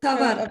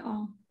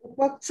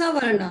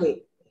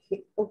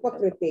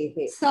उपकृतेः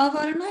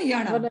सवर्ण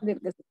यण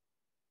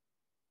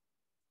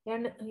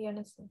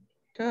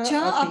च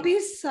अपि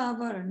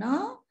सवर्ण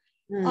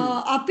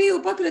अपि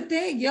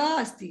उपकृते य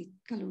अस्ति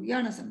खलु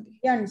यण सन्धि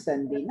यण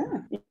सन्धि न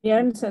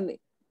यण सन्धि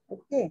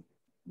ओके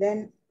देन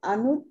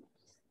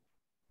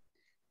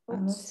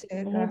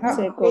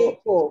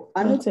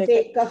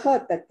अनुत्सेकः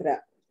तत्र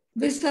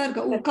विसर्ग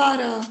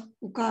उकार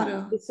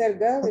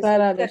विसर्ग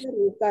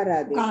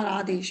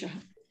उकारादेशः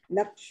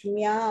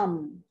लक्ष्म्याम्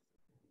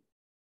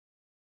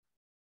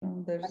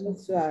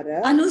अनुस्वार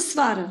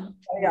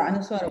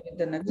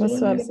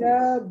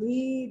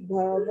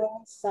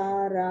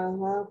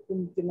भवसाराः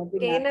किमपि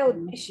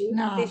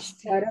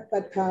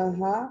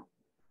परकथाः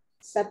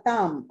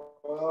सताम्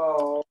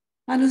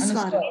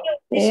अनुस्वार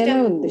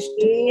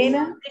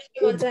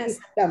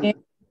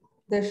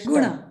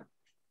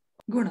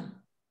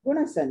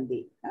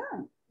गुणसन्धि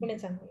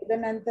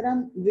तदनन्तरं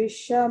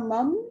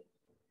विषमम्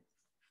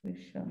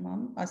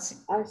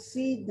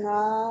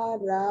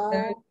असिधारा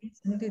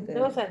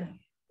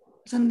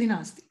सन्धि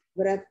नास्ति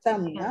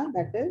व्रतं न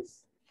दट् इस्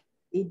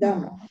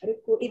इदम्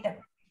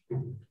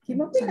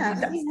किमपि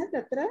नास्ति न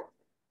तत्र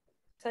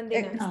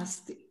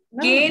नास्ति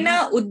केन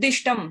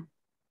उद्दिष्टं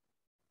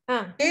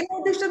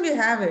we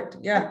have it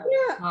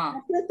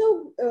अत्र तु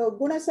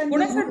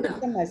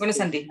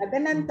गुणसन्धि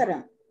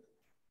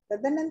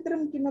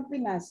तदनन्तरं किमपि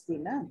नास्ति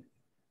न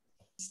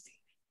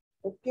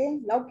ओके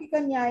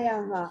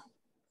लौकिकन्यायाः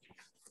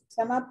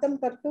समाप्तं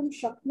कर्तुं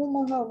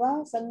शक्नुमः वा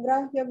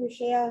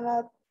सङ्ग्राह्यविषयाः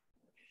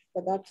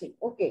कदाचित्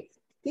ओके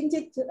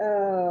किञ्चित्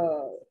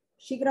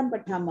शीघ्रं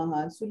पठामः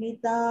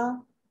सुनीता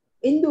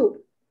इन्दु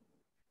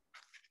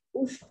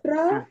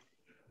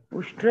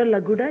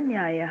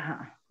उष्ट्रलघुडन्यायः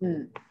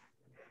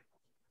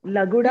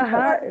लघुडः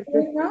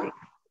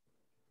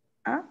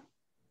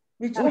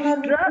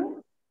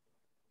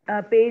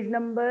page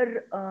number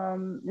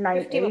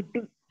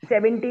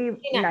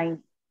 79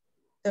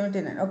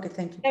 okay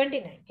thank you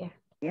 79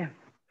 yeah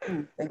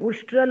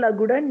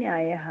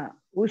Ushtralaghuda-nyayah.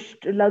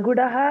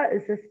 Ushtlagudaha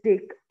is a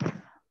stick.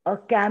 A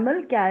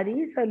camel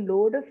carries a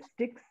load of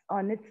sticks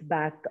on its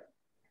back.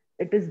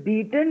 It is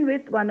beaten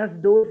with one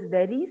of those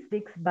very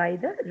sticks by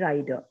the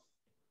rider.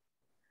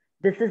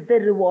 This is the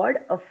reward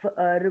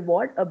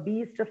a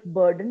beast of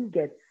burden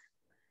gets.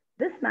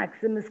 This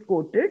maxim is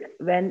quoted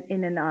when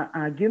in an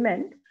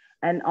argument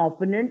an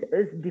opponent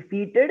is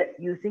defeated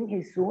using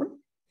his own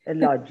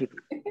logic.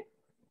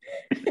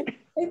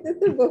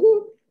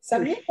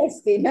 सम्यक्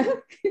अस्ति न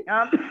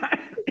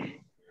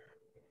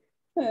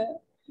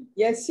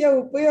यस्य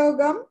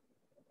उपयोगं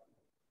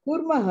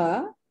कुर्मः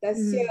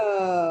तस्य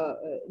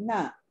न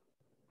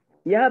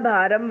यः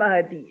भारं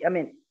वहति I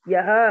mean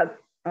यः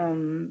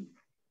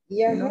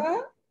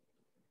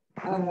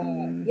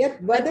यत्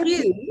वदति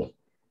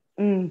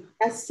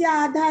तस्य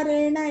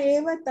आधारेण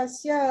एव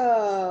तस्य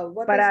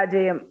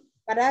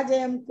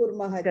पराजयं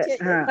कुर्मः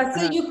चेत्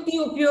तस्य युक्ति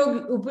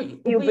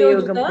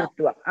उपयोगं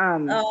कृत्वा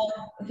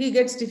he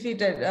gets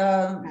defeated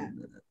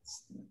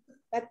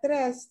तत्र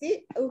अस्ति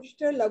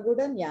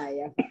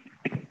उष्ट्रलघुडन्यायः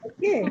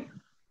okay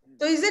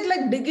so is it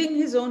like digging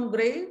his own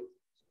grave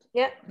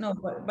no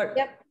but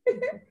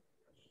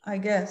I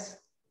guess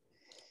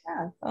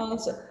so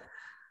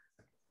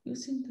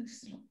using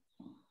this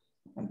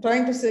I'm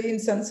trying to say in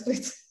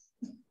Sanskrit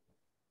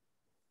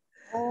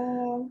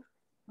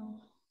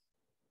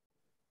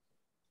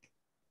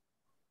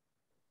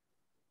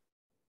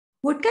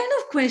What kind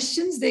of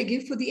questions they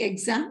give for the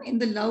exam in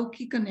the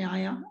Laukika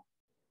Nyaya?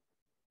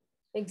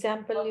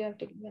 Example you have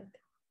to give.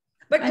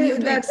 But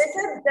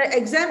the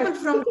example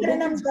from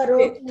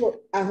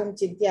aham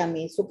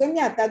chintyami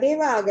Sukanya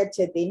tadeva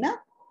agacchati na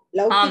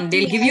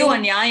they'll give you a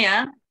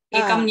nyaya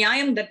ekam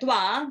nyayam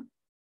datva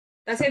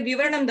tasya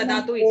vivaranam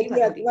dadatu iti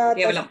vadati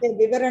kevalam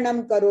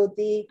vivaranam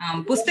karoti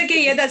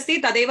pustake yad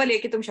asti tadeva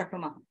lekitum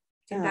shaknumah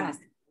chinta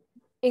nasti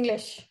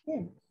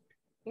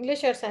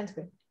English or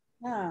Sanskrit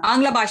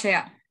angla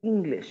bhashaya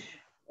English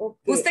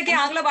पुस्तके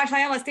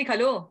आङ्ग्लभाषायाम् अस्ति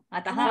खलु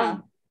अतः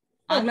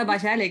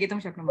आङ्ग्लभाषाया लेखितुं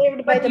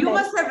शक्नुमः you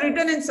must have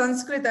written in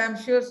Sanskrit I am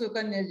sure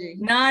Sukanya ji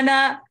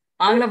न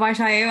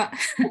आङ्ग्लभाषा एव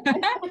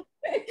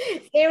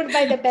saved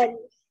by the pen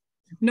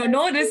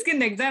no risk in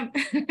the exam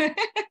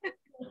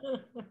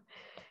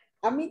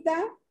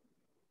Amita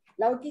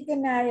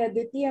Laukika-न्याय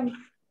द्वितीयं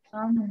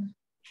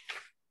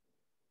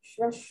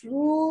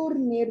श्वश्रूर्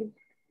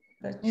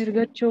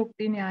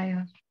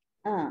निर्गच्छोक्तिन्यायः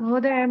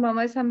महोदय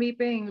मम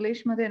समीपे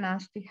इंग्लिश मध्ये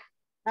नास्ति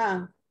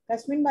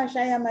कस्मिन्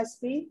भाषायाम्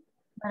अस्ति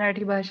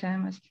मराठी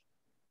भाषायाम् अस्ति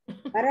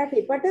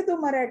मराठी पठतु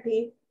Marathi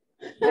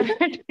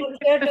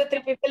 2 to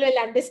 3 people will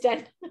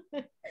understand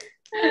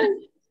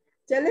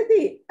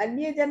चलति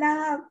अन्ये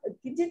जनाः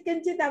किञ्चित्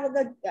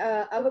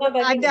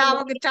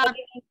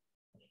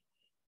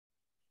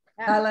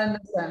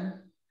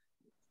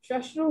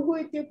श्वश्रूः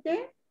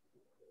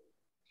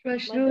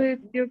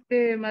इत्युक्ते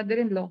mother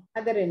in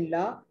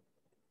law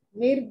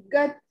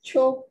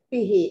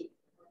निर्गच्छोक्तिः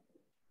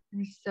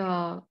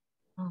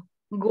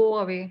go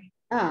away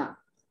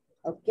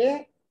okay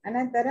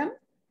अनन्तरम्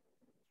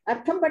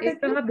अर्थं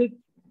पठतु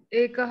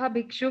एकः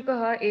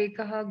भिक्षुकः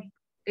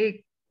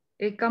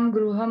एकं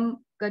गृहं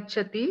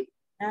गच्छति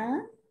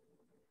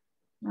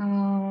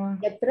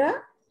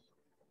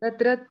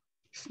तत्र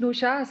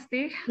स्नुषा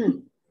अस्ति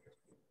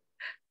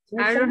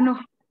I don't know.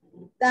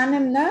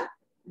 Danam na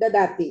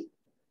dadati.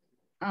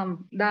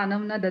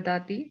 Danam na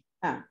dadati.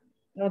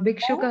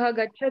 Bhikshukah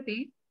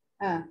gacchati.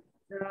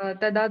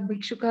 Tadat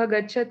bhikshukah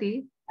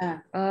gacchati.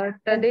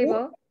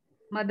 Tadeva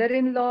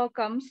mother-in-law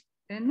comes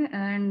in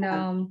and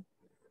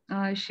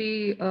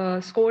she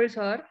scolds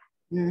her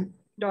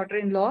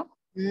daughter-in-law.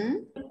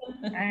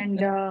 And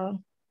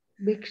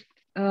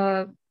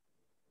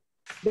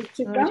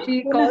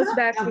she calls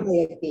back him.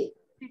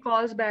 She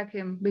calls back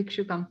him,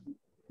 Bhikshukam.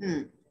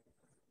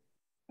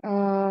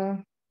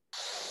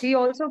 He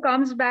also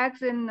comes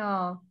back in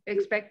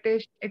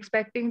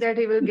expecting that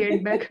he will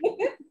get back.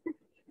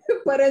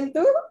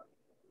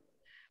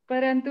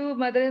 Parantu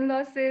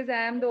mother-in-law says,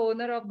 I am the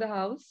owner of the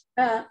house.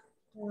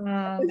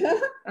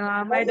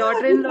 My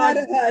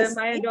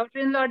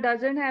daughter-in-law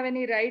doesn't have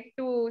any right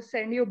to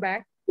send you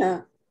back.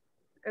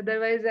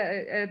 Otherwise,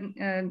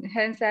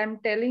 hence I am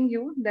telling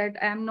you that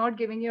I am not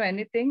giving you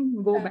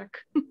anything. Go back.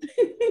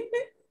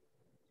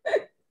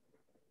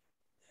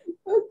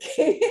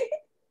 Okay.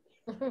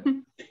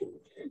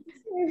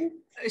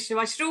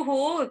 श्वश्रुः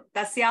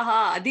तस्याः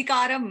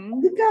अधिकारं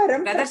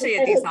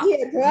प्रदर्शयति सा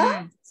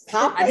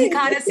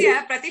अधिकारस्य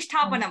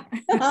प्रतिष्ठापनम्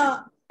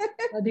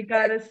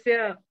अधिकारस्य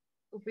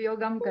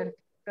उपयोगं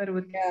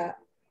करोति.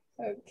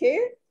 Okay.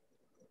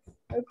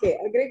 Okay.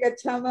 Agre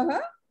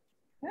gachamah.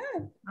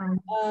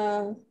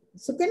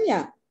 Sukanya.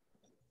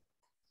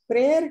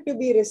 Prayer to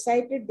be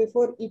recited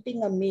before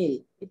eating a meal.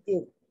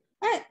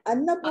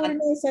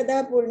 Annapurne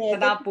Sadapurne.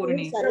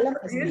 Sadapurne.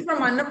 It's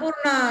from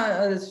Annapurna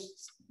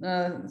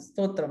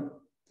Stotram.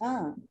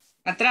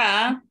 अत्र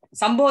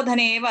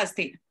संबोधने एव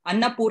अस्ति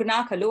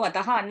अन्नपूर्णा खलु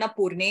अतः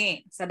अन्नपूर्णे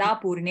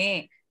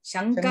सदापूर्णे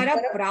शंकर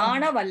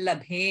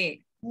प्राणवल्लभे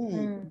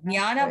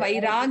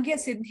ज्ञानवैराग्य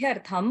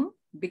सिद्ध्यर्थं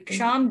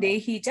भिक्षां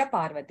देहि च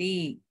पार्वती.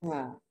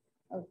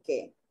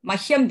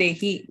 मह्यं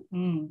देहि.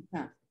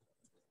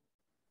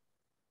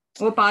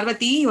 O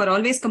Parvati, you are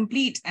always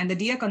complete and the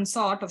dear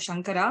consort of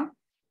Shankara.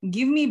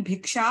 Give me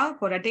bhiksha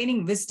for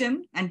attaining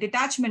wisdom and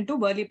detachment to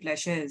worldly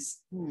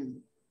pleasures.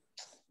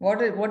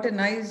 What a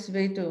nice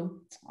way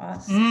to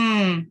ask.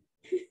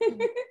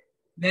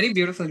 Very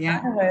beautiful,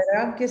 yeah.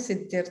 Vairagya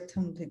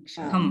siddhyartham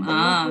bhiksha.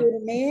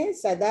 Annapurne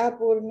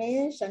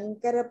Sadapurne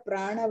Shankara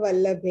Prana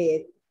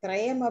Vallabhe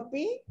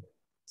Trayamapi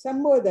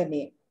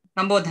Sambodhane.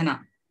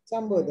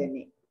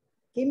 Sambodhane.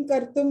 Kim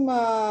kartum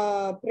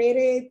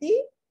prerayati?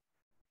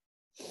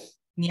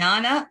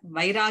 Jnana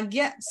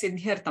Vairagya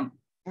siddhyartham.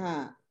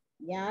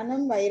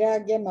 Jnanam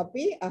Vairagyam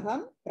api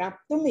aham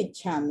praptum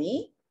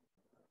ichhami.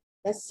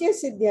 Tasya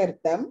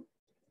siddhyartham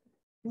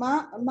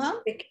ma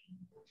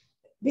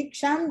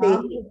bhiksham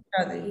dehi.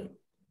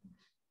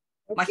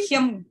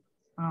 Mahyam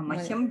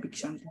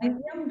bhiksham.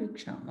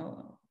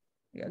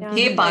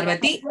 Hey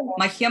Parvati,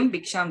 mahyam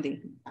bhiksham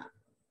dehi.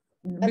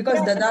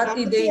 Because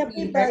dadati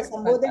dehi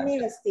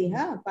sambodhane asti,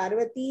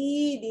 Parvati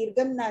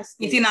dirgham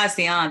nasti. Iti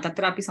nasti,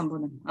 tatrapi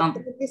sambodhanam.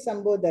 Tatrapi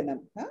sambodhanam.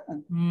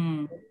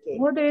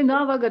 Modhe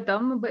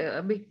navagatam.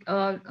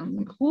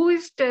 Who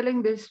is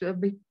telling this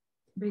bhiksham?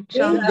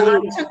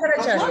 Adi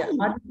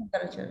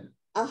Shankaracharya.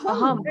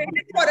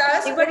 For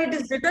us, but it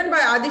is written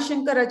by Adi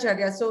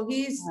Shankaracharya. So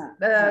he is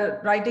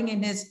writing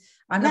in his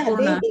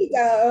Annapurna.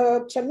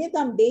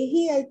 Kshamyatam,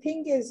 Dehi, I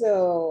think, is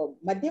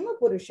Madhyama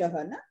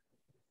Purushaha, na?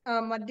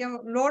 Madhyama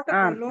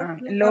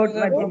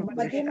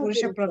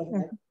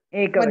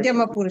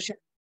Purusha.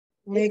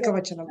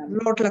 Ekavachanam.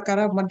 Lot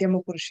lakara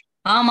Madhyama Purusha.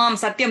 Maam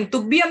satyam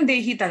tubhyam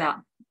dehi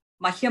tada.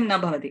 Mahyam na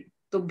bhavati.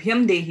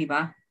 Tubhyam dehi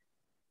va.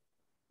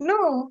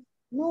 No.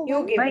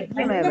 You give me.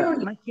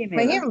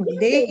 Mahyam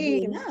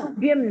dehi.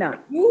 Tubhyam na.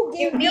 You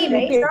give me,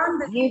 right?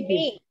 Give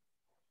me.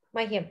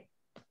 Mahyam.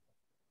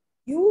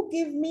 You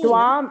give me.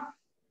 Tvam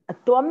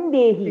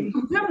dehi.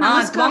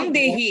 Tvam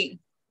dehi.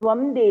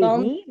 Tvam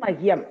dehi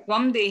mahyam.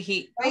 Tvam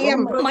dehi.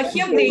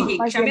 Mahyam dehi.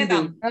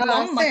 Kshamyatam.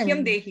 Tvam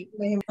mahyam dehi.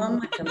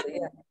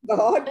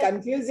 God,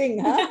 confusing,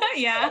 huh?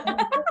 Yeah.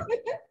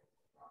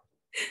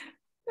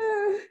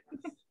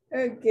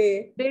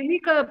 Okay.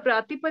 Dehi ka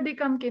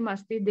pratipadikam kim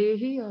asti?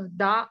 Dehi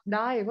da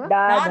eva?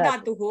 Da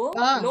dhatuh.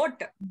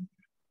 Lot.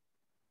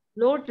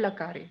 Lot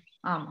lakari.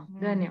 Ama.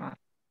 Dhanyavad.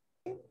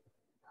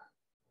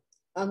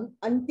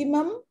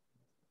 Antimam.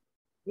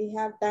 We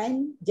have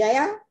time.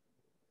 Jaya.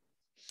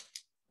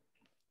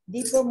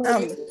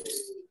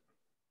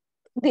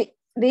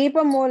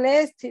 दीपमूले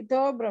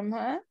स्थितो ब्रह्म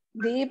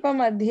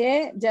दीपमध्ये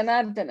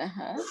जनार्दनः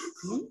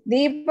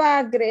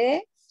दीपाग्रे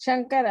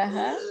शंकरः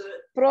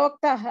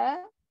प्रोक्तः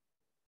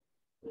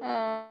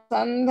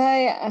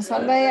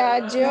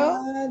संध्याज्यो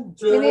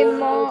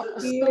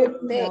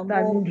विनिर्मोस्तुते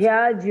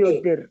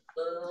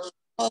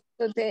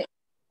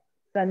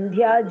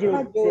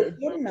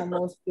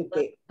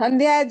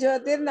संध्या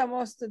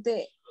ज्योतिर्नमोस्तुते.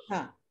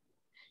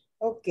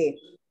 Okay.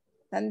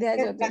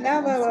 कदा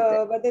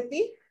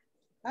वदति?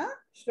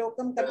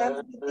 श्लोकं कदा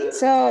वदति?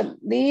 So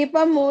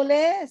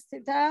दीपमूले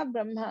स्थिता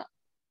ब्रह्म.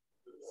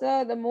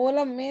 So the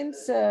moolam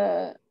means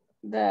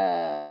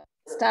the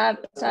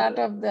start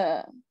of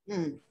the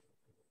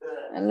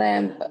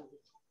lamp.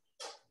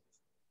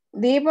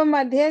 Deepa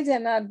madhye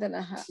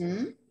janardanaha.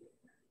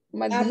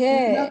 मध्ये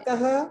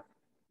कः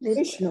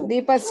विष्णु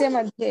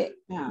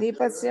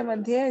दीपस्य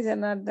मध्ये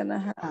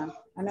जनार्दनः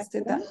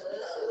स्थितः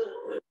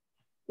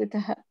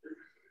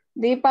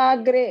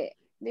दीपाग्रे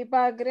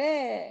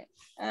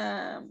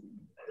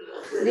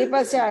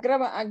दीपस्य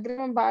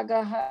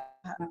अग्रिमभागः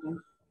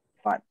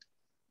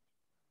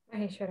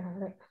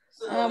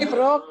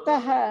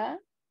प्रोक्तः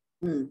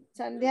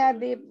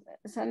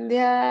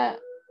संध्या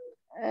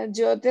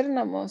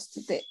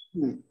ज्योतिर्नमोस्तुते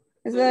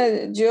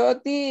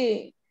ज्योति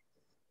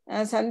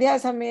संध्या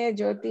समये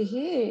ज्योतिः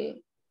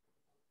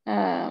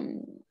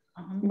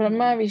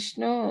ब्रह्मा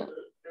विष्णु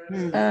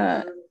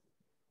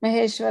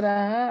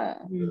महेश्वरः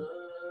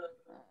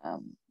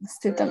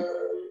स्थितम्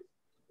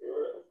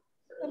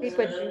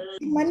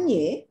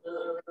मन्ये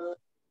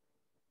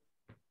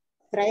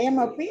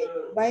त्रयमपि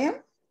वयं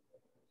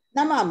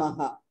नमामः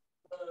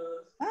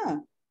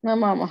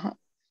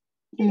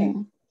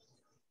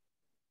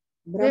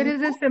There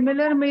is a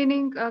similar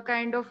meaning,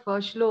 kind of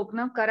shlok,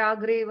 na?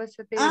 Karagre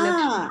vasate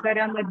Lakshmi,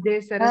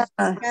 Karamadhe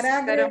Saraswati.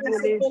 Karagre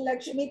vasate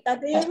Lakshmi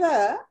तदेव,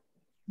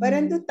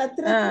 परन्तु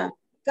तत्र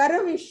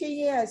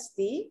करविषये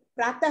अस्ति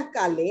प्रातः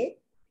काले,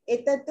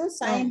 एतत्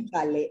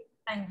सायंकाले.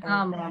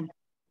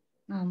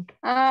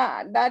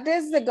 That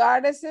is the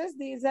goddesses.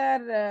 These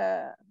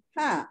are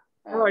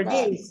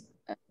gods.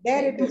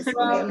 There it is.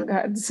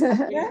 Gods.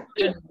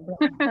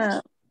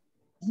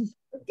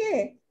 Okay.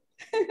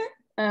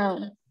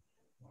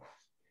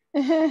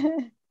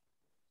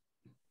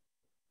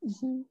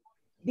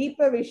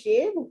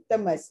 दीपविषये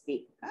उक्तम् अस्ति.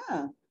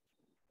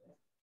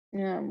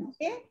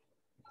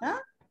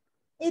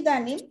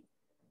 इदानीं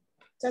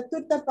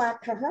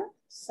चतुर्थपाठः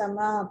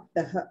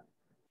समाप्तः,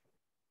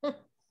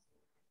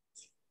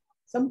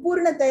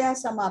 संपूर्णतया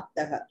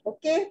समाप्तः.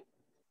 Okay,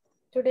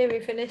 today we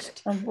finished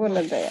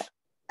संपूर्णतया.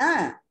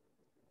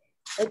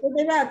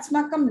 एतदेव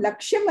अस्माकं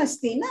लक्ष्यम्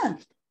अस्ति न,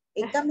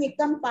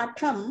 एकं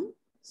पाठं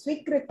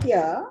स्वीकृत्य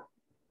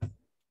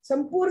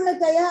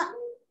संपूर्णतया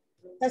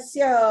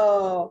तस्य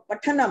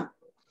पठनम्.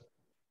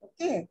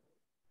 ओके,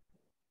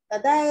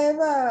 तदा एव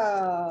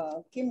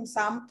किं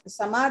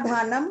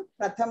समाधानं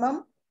प्रथमं,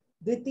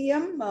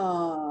 द्वितीयं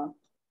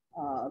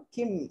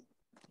किं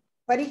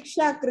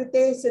परीक्षा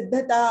कृते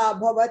सिद्धता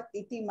अभवत्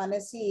इति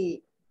मनसि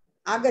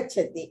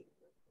आगच्छति.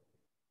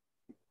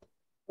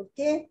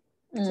 ओके,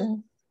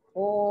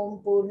 ओम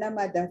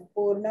पूर्णमदः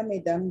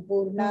पूर्णमिदं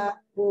पूर्णात्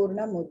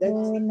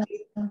पूर्णमुदच्यते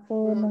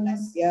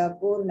पूर्णस्य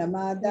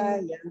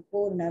पूर्णमादाय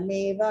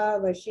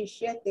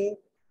पूर्णमेवावशिष्यते.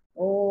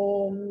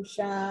 ओम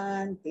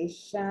शांति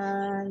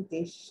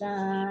शांति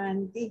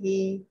शांतिः.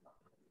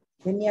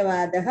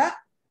 धन्यवादः.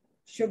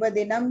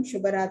 शुभदिनं,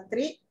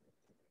 शुभरात्रि.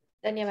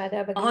 धन्यवादः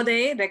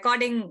महोदय.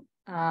 रेकॉर्डिंग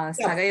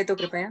स्थगयतु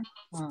कृपया.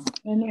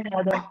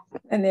 धन्यवादः.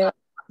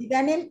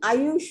 Idanim, are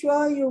you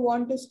sure you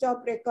want to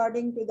stop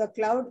recording to the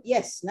cloud?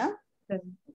 Yes, na?